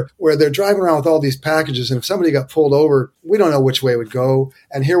that where they're driving around with all these packages. And if somebody got pulled over, we don't know which way it would go.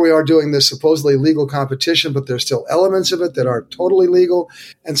 And here we are doing this supposedly legal competition, but there's still elements of it that aren't totally legal.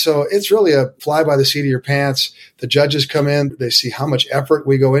 And so it's really a fly by the seat of your pants. The judges come in, they see how much effort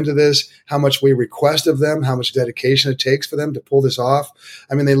we go into this, how much we request of them, how much dedication it takes for them to pull this off.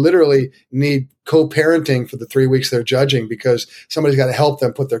 I mean, they literally need co-parenting for the 3 weeks they're judging because somebody's got to help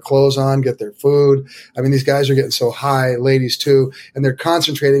them put their clothes on, get their food. I mean, these guys are getting so high, ladies too, and they're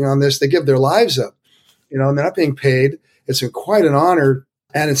concentrating on this. They give their lives up, and they're not being paid. It's quite an honor.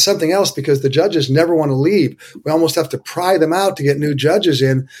 And it's something else because the judges never want to leave. We almost have to pry them out to get new judges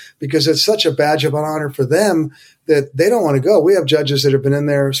in because it's such a badge of honor for them that they don't want to go. We have judges that have been in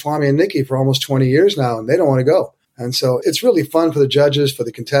there, Swami and Nikki, for almost 20 years now, and they don't want to go. And so it's really fun for the judges, for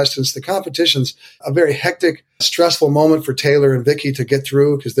the contestants. The competition's a very hectic, stressful moment for Taylor and Vicky to get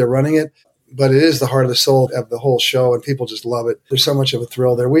through because they're running it. But it is the heart of the soul of the whole show, and people just love it. There's so much of a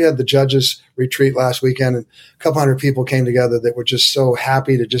thrill there. We had the judges retreat last weekend, and a couple hundred people came together that were just so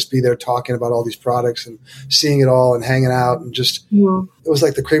happy to just be there talking about all these products and seeing it all and hanging out. And just, It was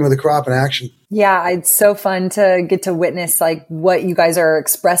like the cream of the crop in action. Yeah, it's so fun to get to witness like what you guys are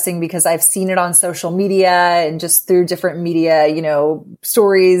expressing because I've seen it on social media and just through different media,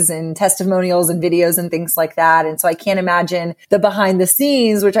 stories and testimonials and videos and things like that. And so I can't imagine the behind the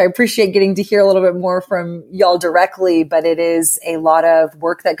scenes, which I appreciate getting to hear a little bit more from y'all directly, but it is a lot of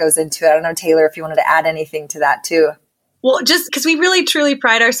work that goes into it. I don't know, Taylor, if you wanted to add anything to that too. Well, just because we really truly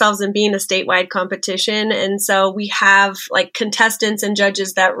pride ourselves in being a statewide competition. And so we have like contestants and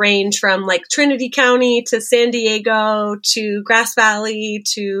judges that range from like Trinity County to San Diego to Grass Valley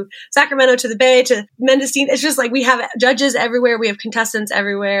to Sacramento to the Bay to Mendocino. It's just like we have judges everywhere. We have contestants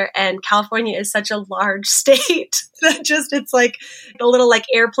everywhere. And California is such a large state that it's like a little like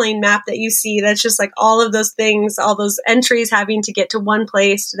airplane map that you see. That's just like all of those things, all those entries having to get to one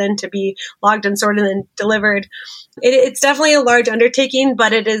place, then to be logged and sorted and delivered. It's definitely a large undertaking,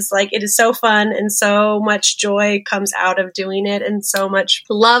 but it is so fun and so much joy comes out of doing it and so much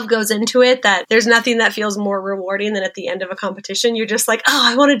love goes into it that there's nothing that feels more rewarding than at the end of a competition. You're just like, oh,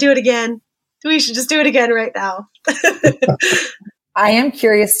 I want to do it again. We should just do it again right now. I am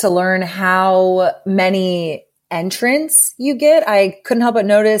curious to learn how many entrants you get. I couldn't help but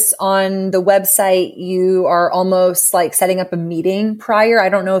notice on the website, you are almost like setting up a meeting prior. I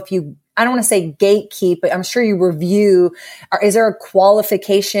don't know if I don't want to say gatekeep, but I'm sure you review. Is there a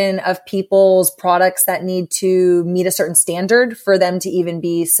qualification of people's products that need to meet a certain standard for them to even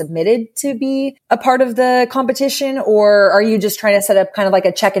be submitted to be a part of the competition? Or are you just trying to set up kind of like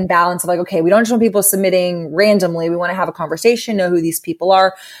a check and balance of like, okay, we don't just want people submitting randomly. We want to have a conversation, know who these people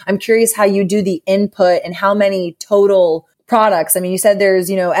are. I'm curious how you do the input and how many total products. I mean, you said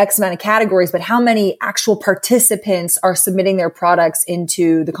there's, X amount of categories, but how many actual participants are submitting their products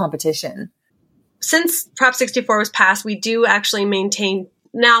into the competition? Since Prop 64 was passed, we do actually maintain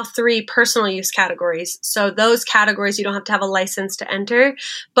now 3 personal use categories. So those categories, you don't have to have a license to enter,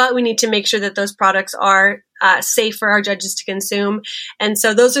 but we need to make sure that those products are safe for our judges to consume. And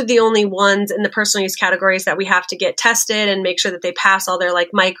so those are the only ones in the personal use categories that we have to get tested and make sure that they pass all their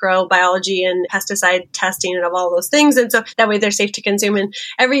like microbiology and pesticide testing and of all those things. And so that way they're safe to consume. And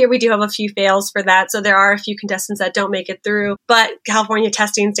every year we do have a few fails for that. So there are a few contestants that don't make it through, but California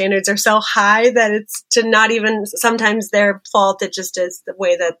testing standards are so high that it's to not even sometimes their fault. It just is the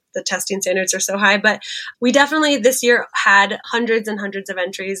way that the testing standards are so high. But we definitely this year had hundreds and hundreds of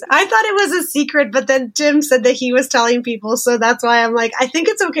entries. I thought it was a secret, but then Tim said that he was telling people. So that's why I'm like, I think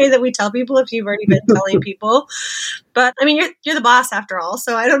it's okay that we tell people if you've already been telling people. But I mean, you're the boss after all.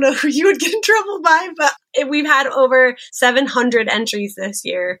 So I don't know who you would get in trouble by, but we've had over 700 entries this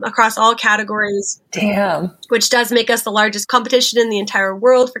year across all categories. Damn. Which does make us the largest competition in the entire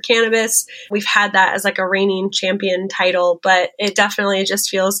world for cannabis. We've had that as like a reigning champion title, but it definitely just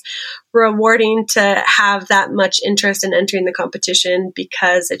feels rewarding to have that much interest in entering the competition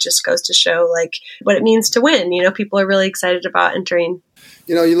because it just goes to show like what it means to win. You know, people are really excited about entering.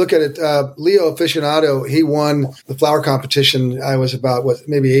 You know, you look at it, Leo Aficionado, he won the flower competition. I was about,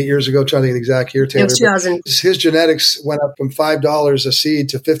 maybe 8 years ago, trying to get the exact year, Taylor. It was 2000. His genetics went up from $5 a seed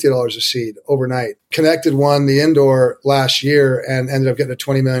to $50 a seed overnight. Connected won the indoor last year and ended up getting a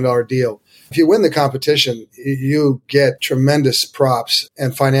 $20 million deal. If you win the competition, you get tremendous props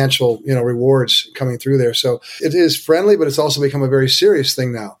and financial, rewards coming through there. So it is friendly, but it's also become a very serious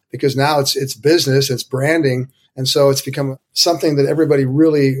thing now because now it's business, it's branding. And so it's become something that everybody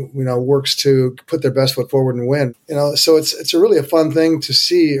really, works to put their best foot forward and win. So it's really a fun thing to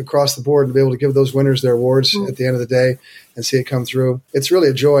see across the board and be able to give those winners their awards at the end of the day and see it come through. It's really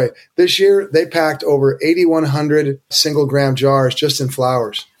a joy. This year, they packed over 8,100 single gram jars just in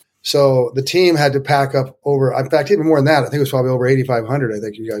flowers. So the team had to pack up over, in fact, even more than that. I think it was probably over 8,500, I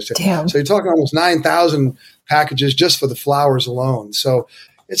think you guys said. Damn. So you're talking almost 9,000 packages just for the flowers alone. So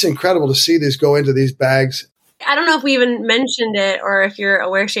it's incredible to see these go into these bags. I don't know if we even mentioned it or if you're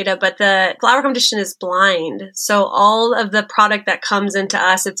aware, Shada, but the flower competition is blind. So all of the product that comes into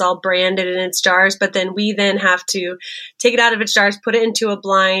us, it's all branded in its jars, but then we then have to take it out of its jars, put it into a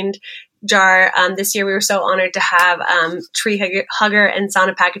blind jar. This year, we were so honored to have Tree Hugger and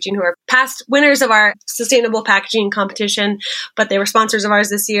Sauna Packaging, who are past winners of our sustainable packaging competition, but they were sponsors of ours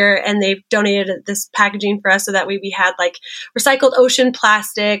this year, and they've donated this packaging for us so that we had like recycled ocean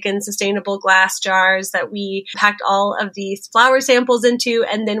plastic and sustainable glass jars that we packed all of these flower samples into,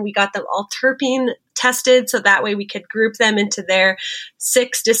 and then we got them all terpene tested so that way we could group them into their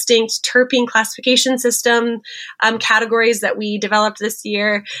 6 distinct terpene classification system categories that we developed this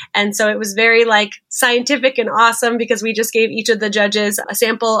year. And so it was very like scientific and awesome because we just gave each of the judges a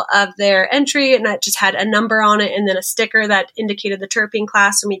sample of their entry and that just had a number on it and then a sticker that indicated the terpene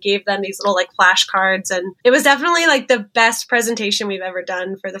class. And we gave them these little like flashcards, and it was definitely like the best presentation we've ever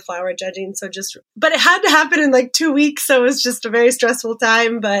done for the flower judging. But it had to happen in like 2 weeks. So it was just a very stressful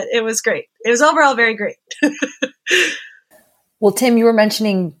time, but it was great. It was overall very great. Well, Tim, you were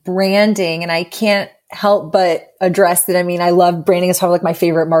mentioning branding, and I can't help but address that. I mean, I love branding is probably like my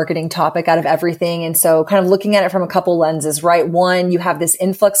favorite marketing topic out of everything. And so kind of looking at it from a couple lenses, right? One, you have this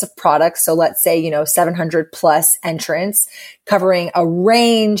influx of products. So let's say, 700 plus entrants covering a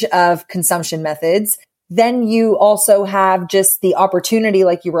range of consumption methods. Then you also have just the opportunity,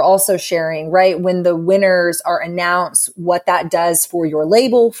 like you were also sharing, right? When the winners are announced, what that does for your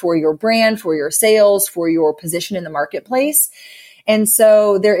label, for your brand, for your sales, for your position in the marketplace. And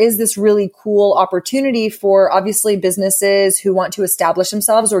so there is this really cool opportunity for obviously businesses who want to establish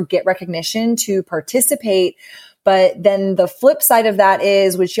themselves or get recognition to participate. But then the flip side of that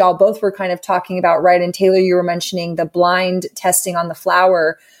is, which y'all both were kind of talking about, right? And Taylor, you were mentioning the blind testing on the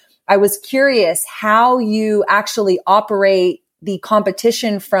flower. I was curious how you actually operate the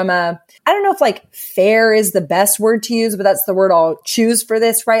competition from I don't know if like fair is the best word to use, but that's the word I'll choose for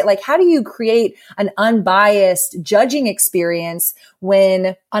this, right? Like, how do you create an unbiased judging experience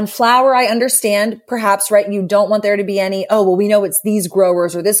when on flower, I understand perhaps, right? You don't want there to be any, we know it's these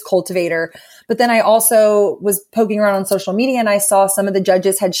growers or this cultivator. But then I also was poking around on social media and I saw some of the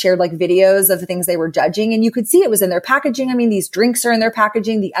judges had shared like videos of the things they were judging, and you could see it was in their packaging. I mean, these drinks are in their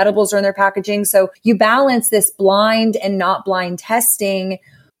packaging, the edibles are in their packaging. So you balance this blind and not blind testing.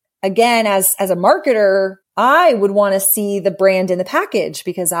 Again, as a marketer, I would want to see the brand in the package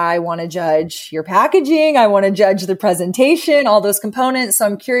because I want to judge your packaging. I want to judge the presentation, all those components. So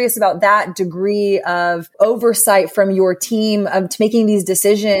I'm curious about that degree of oversight from your team of making these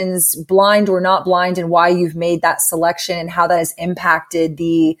decisions, blind or not blind, and why you've made that selection and how that has impacted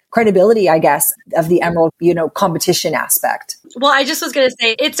the credibility, I guess, of the Emerald, competition aspect. Well, I just was going to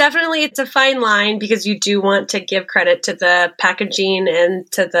say, it's a fine line because you do want to give credit to the packaging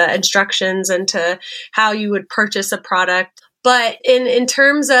and to the instructions and to how you would purchase a product. But in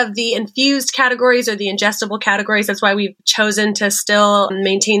terms of the infused categories or the ingestible categories, that's why we've chosen to still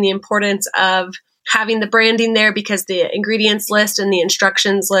maintain the importance of having the branding there, because the ingredients list and the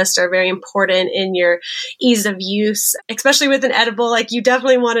instructions list are very important in your ease of use, especially with an edible. Like, you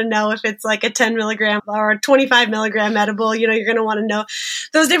definitely want to know if it's like a 10 milligram or a 25 milligram edible. You're going to want to know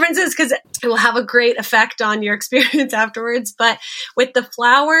those differences because it will have a great effect on your experience afterwards. But with the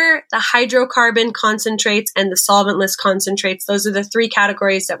flower, the hydrocarbon concentrates and the solventless concentrates, those are the three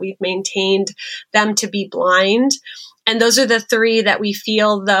categories that we've maintained them to be blind. And those are the three that we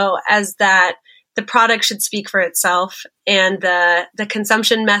feel, though, as that the product should speak for itself, and the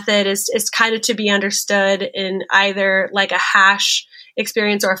consumption method is kind of to be understood in either like a hash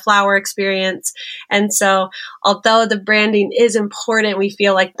experience or a flower experience. And so although the branding is important, we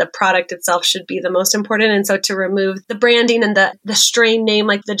feel like the product itself should be the most important. And so to remove the branding and the strain name,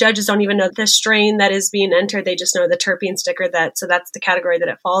 like the judges don't even know the strain that is being entered. They just know the terpene sticker so that's the category that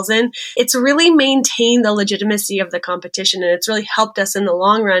it falls in. It's really maintained the legitimacy of the competition. And it's really helped us in the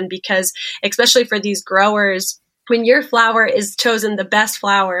long run because, especially for these growers, when your flower is chosen the best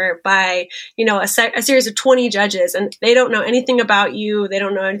flower by, a series of 20 judges, and they don't know anything about you, they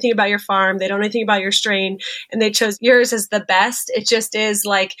don't know anything about your farm, they don't know anything about your strain, and they chose yours as the best, it just is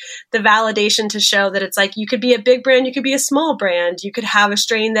like the validation to show that it's like, you could be a big brand, you could be a small brand, you could have a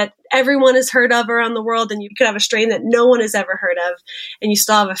strain that everyone has heard of around the world, and you could have a strain that no one has ever heard of, and you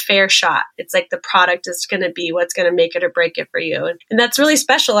still have a fair shot. It's like the product is going to be what's going to make it or break it for you. And that's really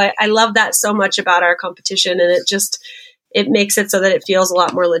special. I love that so much about our competition, and it makes it so that it feels a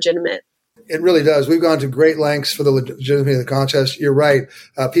lot more legitimate. It really does. We've gone to great lengths for the legitimacy of the contest. You're right.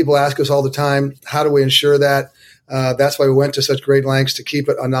 People ask us all the time, how do we ensure that? That's why we went to such great lengths to keep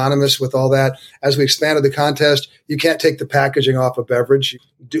it anonymous with all that. As we expanded the contest, you can't take the packaging off a beverage.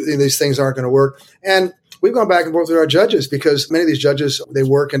 These things aren't going to work. And we've gone back and forth with our judges because many of these judges, they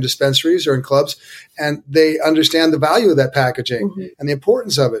work in dispensaries or in clubs, and they understand the value of that packaging and the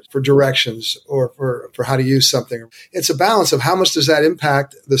importance of it for directions or for how to use something. It's a balance of how much does that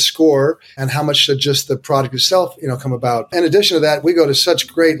impact the score and how much should just the product itself, come about. In addition to that, we go to such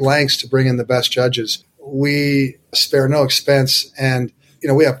great lengths to bring in the best judges. We spare no expense, and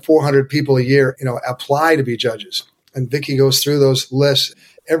we have 400 people a year apply to be judges, and Vicky goes through those lists.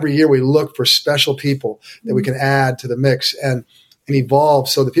 Every year we look for special people that we can add to the mix and evolve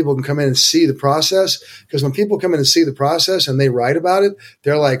so that people can come in and see the process, because when people come in and see the process and they write about it,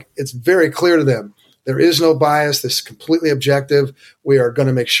 they're like, it's very clear to them. There is no bias. This is completely objective. We are going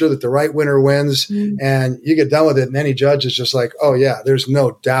to make sure that the right winner wins. And you get done with it, and any judge is just like, oh, yeah, there's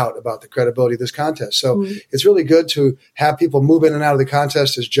no doubt about the credibility of this contest. So it's really good to have people move in and out of the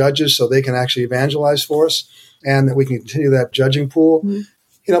contest as judges so they can actually evangelize for us and that we can continue that judging pool.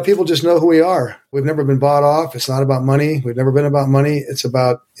 People just know who we are. We've never been bought off. It's not about money. We've never been about money. It's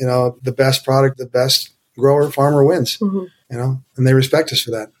about, the best product, the best grower, farmer wins, and they respect us for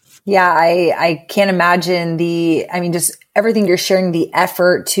that. Yeah, I can't imagine just everything you're sharing, the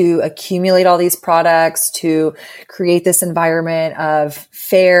effort to accumulate all these products, to create this environment of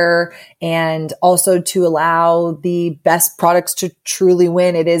fair, and also to allow the best products to truly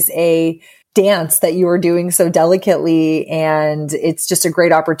win. It is a dance that you are doing so delicately. And it's just a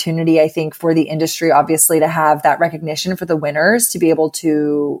great opportunity, I think, for the industry, obviously, to have that recognition for the winners, to be able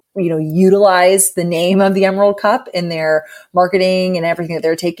to, utilize the name of the Emerald Cup in their marketing and everything that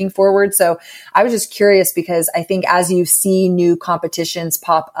they're taking forward. So I was just curious because I think as you see new competitions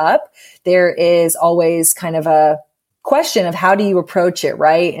pop up, there is always kind of a question of how do you approach it,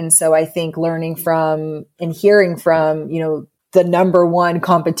 right? And so I think learning from and hearing from, the number one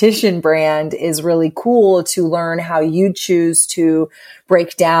competition brand is really cool to learn how you choose to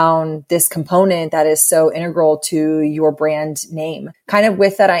break down this component that is so integral to your brand name. Kind of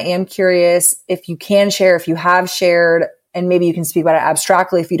with that, I am curious if you can share, if you have shared, and maybe you can speak about it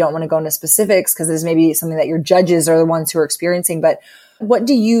abstractly if you don't want to go into specifics, because there's maybe something that your judges are the ones who are experiencing, but what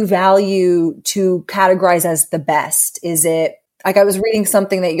do you value to categorize as the best? Is it, like, I was reading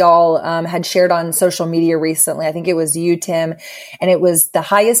something that y'all had shared on social media recently. I think it was you, Tim, and it was the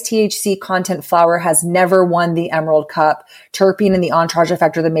highest THC content flower has never won the Emerald Cup. Terpene and the entourage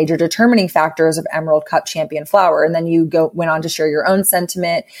effect are the major determining factors of Emerald Cup champion flower. And then you went on to share your own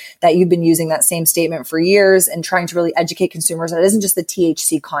sentiment that you've been using that same statement for years and trying to really educate consumers that it isn't just the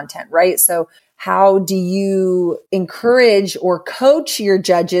THC content, right? So how do you encourage or coach your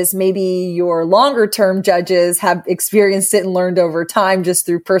judges? Maybe your longer term judges have experienced it and learned over time just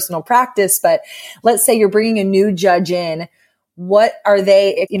through personal practice. But let's say you're bringing a new judge in. what are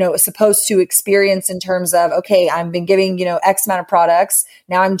they, supposed to experience in terms of, okay, I've been giving, X amount of products.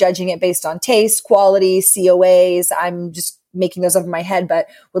 Now I'm judging it based on taste, quality, COAs. I'm just making those up in my head, but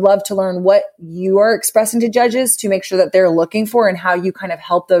would love to learn what you are expressing to judges to make sure that they're looking for and how you kind of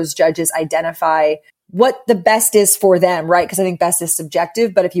help those judges identify what the best is for them, right? Because I think best is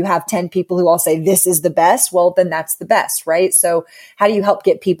subjective, but if you have 10 people who all say this is the best, well, then that's the best, right? So how do you help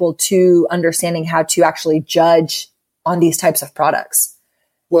get people to understanding how to actually judge on these types of products?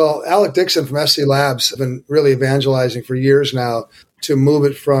 Well, Alec Dixon from SC Labs have been really evangelizing for years now to move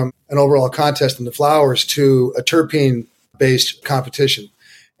it from an overall contest in the flowers to a terpene-based competition.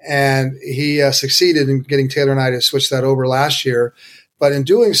 And he succeeded in getting Taylor and I to switch that over last year. But in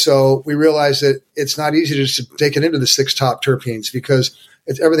doing so, we realized that it's not easy to just take it into the 6 top terpenes because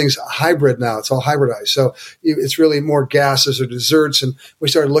everything's hybrid now. It's all hybridized. So it's really more gases or desserts. And we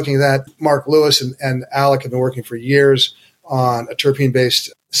started looking at that. Mark Lewis and Alec have been working for years on a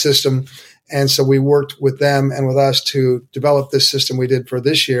terpene-based system. And so we worked with them and with us to develop this system we did for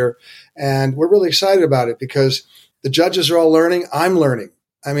this year. And we're really excited about it because the judges are all learning. I'm learning.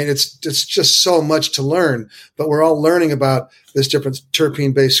 I mean, it's just so much to learn, but we're all learning about this different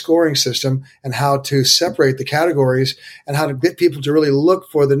terpene-based scoring system and how to separate the categories and how to get people to really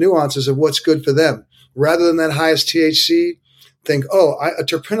look for the nuances of what's good for them. Rather than that highest THC, think, a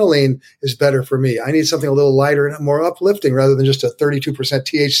terpenoline is better for me. I need something a little lighter and more uplifting rather than just a 32%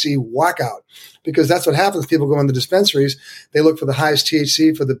 THC whackout. Because that's what happens. People go in the dispensaries. They look for the highest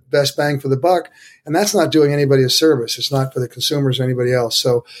THC for the best bang for the buck. And that's not doing anybody a service. It's not for the consumers or anybody else.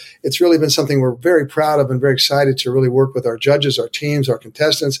 So it's really been something we're very proud of and very excited to really work with our judges, our teams, our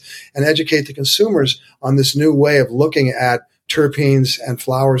contestants, and educate the consumers on this new way of looking at terpenes and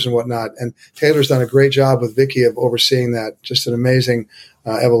flowers and whatnot. And Taylor's done a great job with Vicky of overseeing that. Just an amazing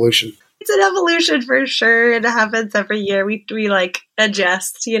evolution. It's an evolution for sure. It happens every year. We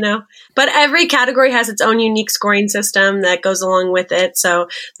adjust, but every category has its own unique scoring system that goes along with it. So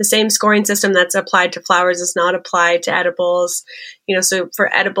the same scoring system that's applied to flowers is not applied to edibles. So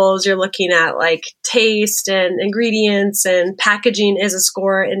for edibles, you're looking at like taste and ingredients, and packaging is a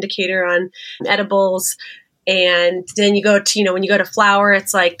score indicator on edibles. And then you go to, when you go to flower,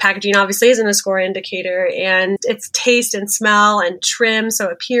 it's like packaging obviously isn't a score indicator, and it's taste and smell and trim. So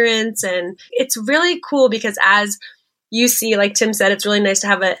appearance. And it's really cool because as you see, like Tim said, it's really nice to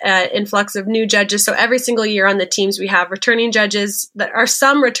have an influx of new judges. So every single year on the teams, we have returning judges that are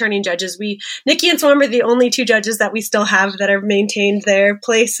some returning judges. Nikki and Swam are the only 2 judges that we still have that have maintained their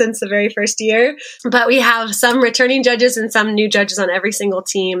place since the very first year. But we have some returning judges and some new judges on every single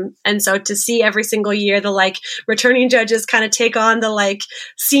team. And so to see every single year, the returning judges kind of take on the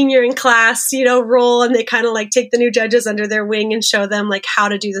senior in class, role, and they kind of take the new judges under their wing and show them how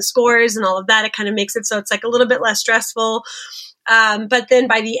to do the scores and all of that. It kind of makes it so it's a little bit less stressful. But then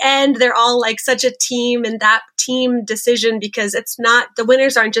by the end, they're all such a team, and that team decision, because it's not, the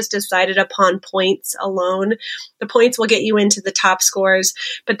winners aren't just decided upon points alone. The points will get you into the top scores,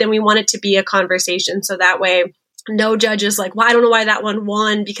 but then we want it to be a conversation. So that way, no judge is well, I don't know why that one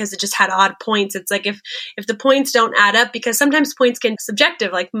won because it just had odd points. It's if the points don't add up, because sometimes points can be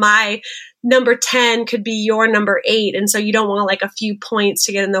subjective, my number 10 could be your number 8. And so you don't want a few points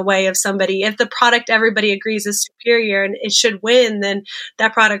to get in the way of somebody. If the product everybody agrees is superior and it should win, then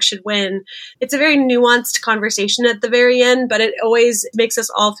that product should win. It's a very nuanced conversation at the very end, but it always makes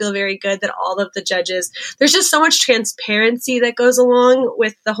us all feel very good that all of the judges, there's just so much transparency that goes along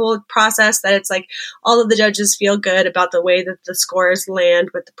with the whole process that it's all of the judges feel good about the way that the scores land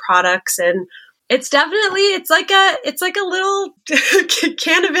with the products. And it's definitely, it's like a little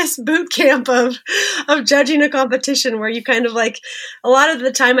cannabis boot camp of judging a competition where you kind of a lot of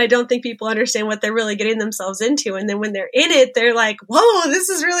the time, I don't think people understand what they're really getting themselves into. And then when they're in it, they're whoa, this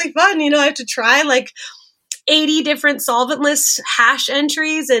is really fun. I have to try 80 different solventless hash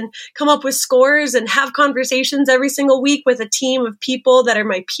entries and come up with scores and have conversations every single week with a team of people that are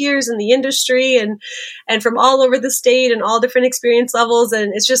my peers in the industry and from all over the state and all different experience levels.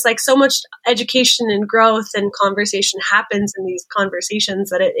 And it's just so much education and growth and conversation happens in these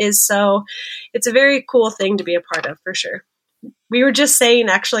conversations that it's a very cool thing to be a part of for sure. We were just saying,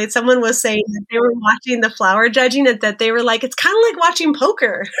 actually, someone was saying that they were watching the flower judging and that they were it's kind of like watching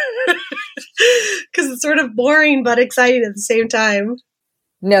poker because it's sort of boring but exciting at the same time.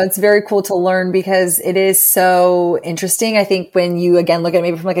 No, it's very cool to learn because it is so interesting. I think when you, again, look at it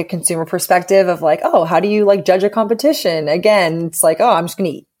maybe from a consumer perspective of how do you judge a competition? Again, it's I'm just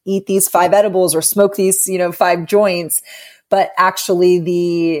going to eat these 5 edibles or smoke these, 5 joints. But actually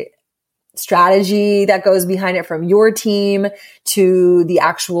the strategy that goes behind it from your team to the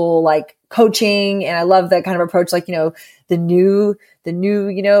actual like coaching. And I love that kind of approach, like, the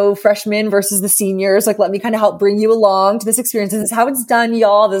new, freshmen versus the seniors. Like, let me kind of help bring you along to this experience. This is how it's done,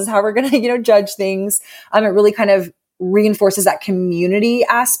 y'all. This is how we're going to, judge things. It really kind of reinforces that community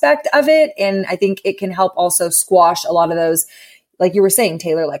aspect of it. And I think it can help also squash a lot of those, like you were saying,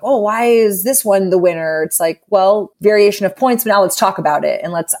 Taylor, like, oh, why is this one the winner? It's like, well, variation of points, but now let's talk about it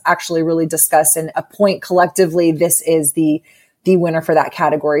and let's actually really discuss and appoint collectively, this is the winner for that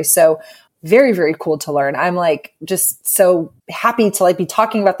category. So very, very cool to learn. I'm like just so happy to like be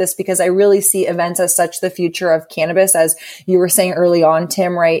talking about this because I really see events as such the future of cannabis. As you were saying early on,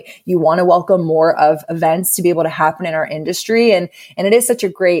 Tim, right? You want to welcome more of events to be able to happen in our industry. And it is such a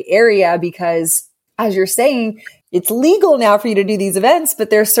great area because, as you're saying, it's legal now for you to do these events, but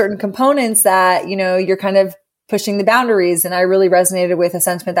there's certain components that, you're kind of pushing the boundaries. And I really resonated with a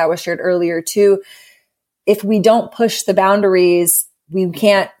sentiment that was shared earlier too. If we don't push the boundaries, we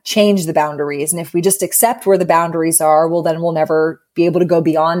can't change the boundaries. And if we just accept where the boundaries are, well, then we'll never be able to go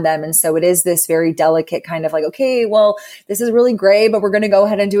beyond them. And so it is this very delicate kind of like, okay, well, this is really gray, but we're going to go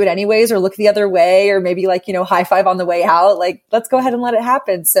ahead and do it anyways, or look the other way, or maybe like, high five on the way out. Like, let's go ahead and let it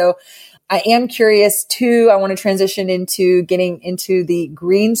happen. So I am curious too. I want to transition into getting into the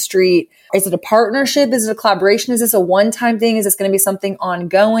Green Street. Is it a partnership? Is it a collaboration? Is this a one-time thing? Is this going to be something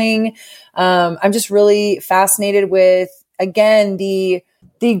ongoing? I'm just really fascinated with, again, the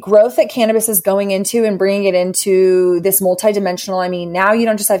growth that cannabis is going into and bringing it into this multidimensional. I mean, now you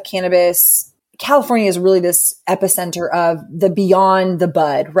don't just have cannabis. California is really this epicenter of the beyond the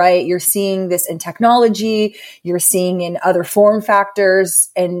bud, right? You're seeing this in technology, you're seeing in other form factors,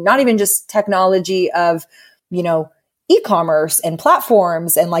 and not even just technology of, e-commerce and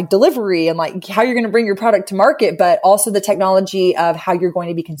platforms and like delivery and like how you're going to bring your product to market, but also the technology of how you're going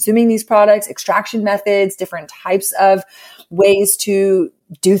to be consuming these products, extraction methods, different types of ways to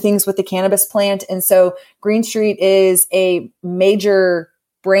do things with the cannabis plant. And so Green Street is a major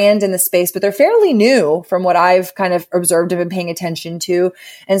brand in the space, but they're fairly new from what I've kind of observed and been paying attention to.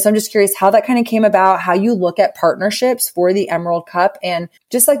 And so I'm just curious how that kind of came about, how you look at partnerships for the Emerald Cup, and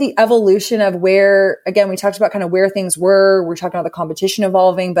just like the evolution of where, again, we talked about kind of where things were. We're talking about the competition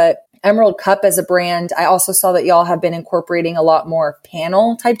evolving, but Emerald Cup as a brand, I also saw that y'all have been incorporating a lot more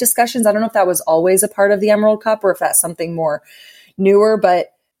panel type discussions. I don't know if that was always a part of the Emerald Cup or if that's something more newer, but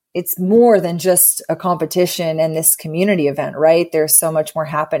it's more than just a competition and this community event, right? There's so much more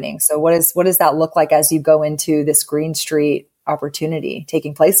happening. So what does that look like as you go into this Green Street opportunity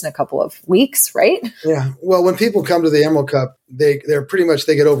taking place in a couple of weeks, right? Yeah. Well, when people come to the Emerald Cup, they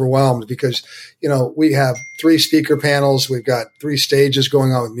get overwhelmed because, we have 3 speaker panels. We've got 3 stages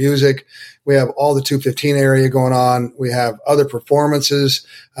going on with music. We have all the 215 area going on. We have other performances.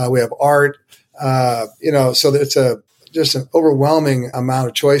 We have art, so that it's just an overwhelming amount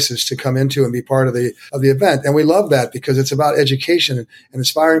of choices to come into and be part of the event. And we love that because it's about education and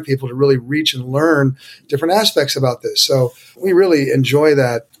inspiring people to really reach and learn different aspects about this. So we really enjoy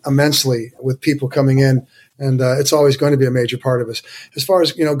that immensely with people coming in. And it's always going to be a major part of us. As far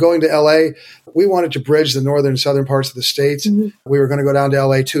as, going to LA, we wanted to bridge the northern and southern parts of the states. Mm-hmm. We were going to go down to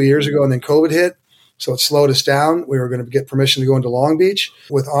LA 2 years ago and then COVID hit. So it slowed us down. We were going to get permission to go into Long Beach.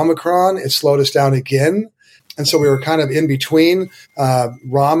 With Omicron, it slowed us down again. And so we were kind of in between.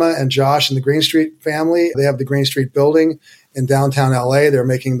 Rama and Josh and the Green Street family, they have the Green Street building in downtown LA. They're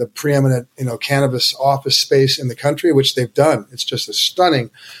making the preeminent, cannabis office space in the country, which they've done. It's just a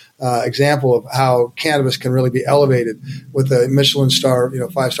stunning example of how cannabis can really be elevated with a Michelin star,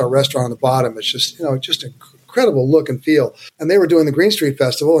 5-star restaurant on the bottom. It's just, just incredible look and feel. And they were doing the Green Street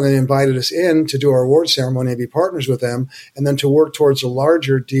Festival, and they invited us in to do our award ceremony and be partners with them, and then to work towards a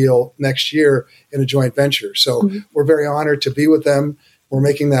larger deal next year in a joint venture. So We're very honored to be with them. We're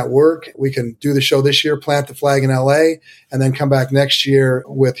making that work. We can do the show this year, plant the flag in LA, and then come back next year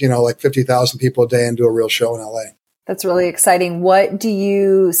with, like 50,000 people a day and do a real show in LA. That's really exciting. What do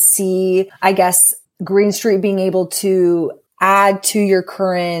you see, I guess, Green Street being able to add to your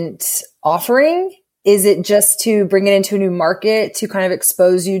current offering? Is it just to bring it into a new market, to kind of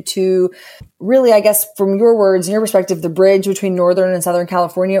expose you to really, I guess, from your words and your perspective, the bridge between Northern and Southern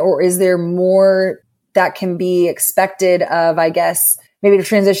California? Or is there more that can be expected of, I guess, maybe to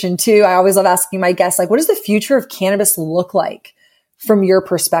transition to? I always love asking my guests, like, what does the future of cannabis look like from your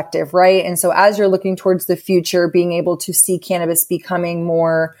perspective, right? And so as you're looking towards the future, being able to see cannabis becoming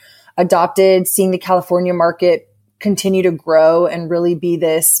more adopted, seeing the California market continue to grow and really be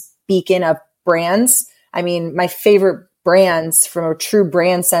this beacon of brands. I mean, my favorite brands from a true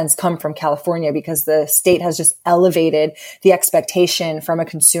brand sense come from California because the state has just elevated the expectation from a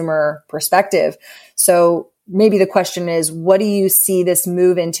consumer perspective. So maybe the question is, what do you see this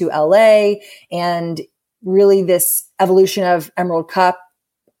move into LA and really this evolution of Emerald Cup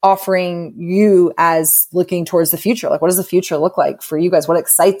offering you as looking towards the future? Like, what does the future look like for you guys? What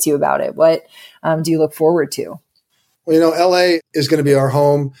excites you about it? What do you look forward to? Well, LA is going to be our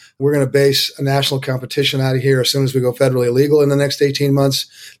home. We're going to base a national competition out of here as soon as we go federally legal in the next 18 months.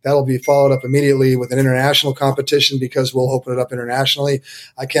 That'll be followed up immediately with an international competition because we'll open it up internationally.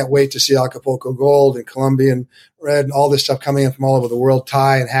 I can't wait to see Acapulco Gold and Colombian Red and all this stuff coming in from all over the world,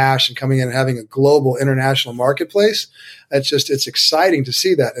 Thai and hash, and coming in and having a global international marketplace. It's exciting to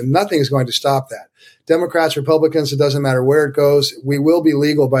see that, and nothing is going to stop that. Democrats, Republicans, it doesn't matter where it goes. We will be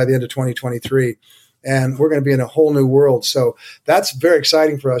legal by the end of 2023. And we're going to be in a whole new world. So that's very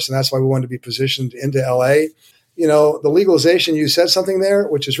exciting for us. And that's why we wanted to be positioned into LA. The legalization, you said something there,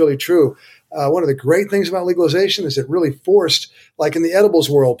 which is really true. One of the great things about legalization is it really forced, like in the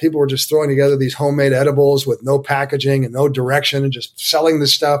edibles world, people were just throwing together these homemade edibles with no packaging and no direction and just selling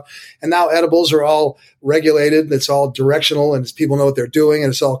this stuff. And now edibles are all regulated. It's all directional and people know what they're doing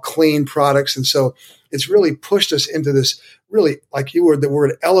and it's all clean products. And so it's really pushed us into this really, like you were, the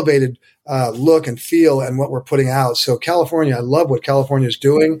word elevated look and feel and what we're putting out. So California, I love what California is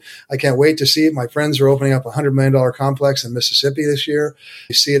doing. I can't wait to see it. My friends are opening up a $100 million complex in Mississippi this year.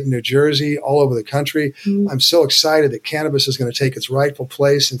 You see it in New Jersey, all over the country. Mm-hmm. I'm so excited that cannabis is going to take its rightful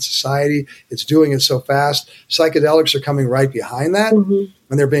place in society. It's doing it so fast. Psychedelics are coming right behind that. Mm-hmm.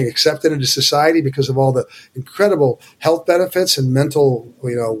 And they're being accepted into society because of all the incredible health benefits and mental,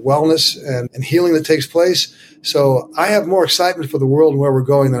 wellness and healing that takes place. So I have more excitement for the world and where we're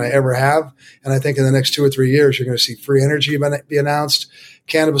going than I ever have. And I think in the next 2 or 3 years, you're going to see free energy be announced,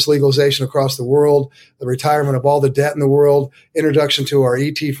 cannabis legalization across the world, the retirement of all the debt in the world, introduction to our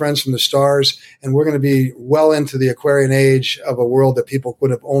ET friends from the stars. And we're going to be well into the Aquarian age of a world that people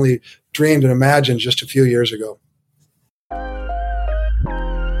would have only dreamed and imagined just a few years ago.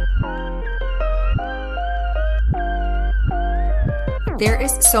 There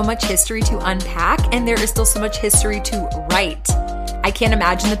is so much history to unpack, and there is still so much history to write. I can't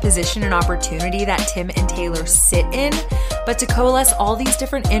imagine the position and opportunity that Tim and Taylor sit in, but to coalesce all these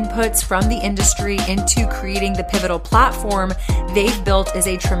different inputs from the industry into creating the pivotal platform they've built is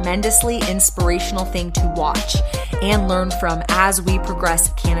a tremendously inspirational thing to watch and learn from as we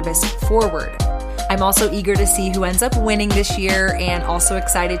progress cannabis forward. I'm also eager to see who ends up winning this year and also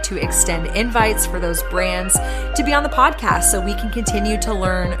excited to extend invites for those brands to be on the podcast so we can continue to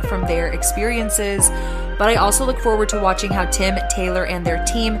learn from their experiences. But I also look forward to watching how Tim, Taylor, and their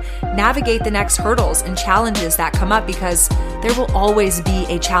team navigate the next hurdles and challenges that come up because there will always be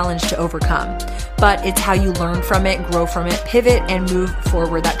a challenge to overcome. But it's how you learn from it, grow from it, pivot, and move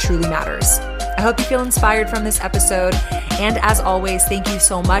forward that truly matters. I hope you feel inspired from this episode. And as always, thank you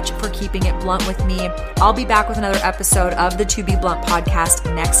so much for keeping it blunt with me. I'll be back with another episode of the To Be Blunt podcast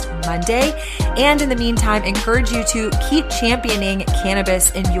next Monday. And in the meantime, encourage you to keep championing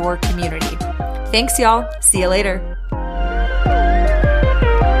cannabis in your community. Thanks, y'all. See you later.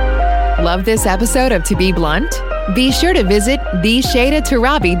 Love this episode of To Be Blunt? Be sure to visit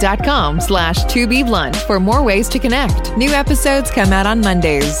theshadeturabi.com/tobeblunt for more ways to connect. New episodes come out on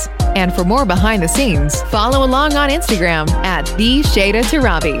Mondays. And for more behind the scenes, follow along on Instagram at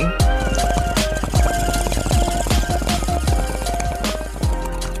theshadeturabi.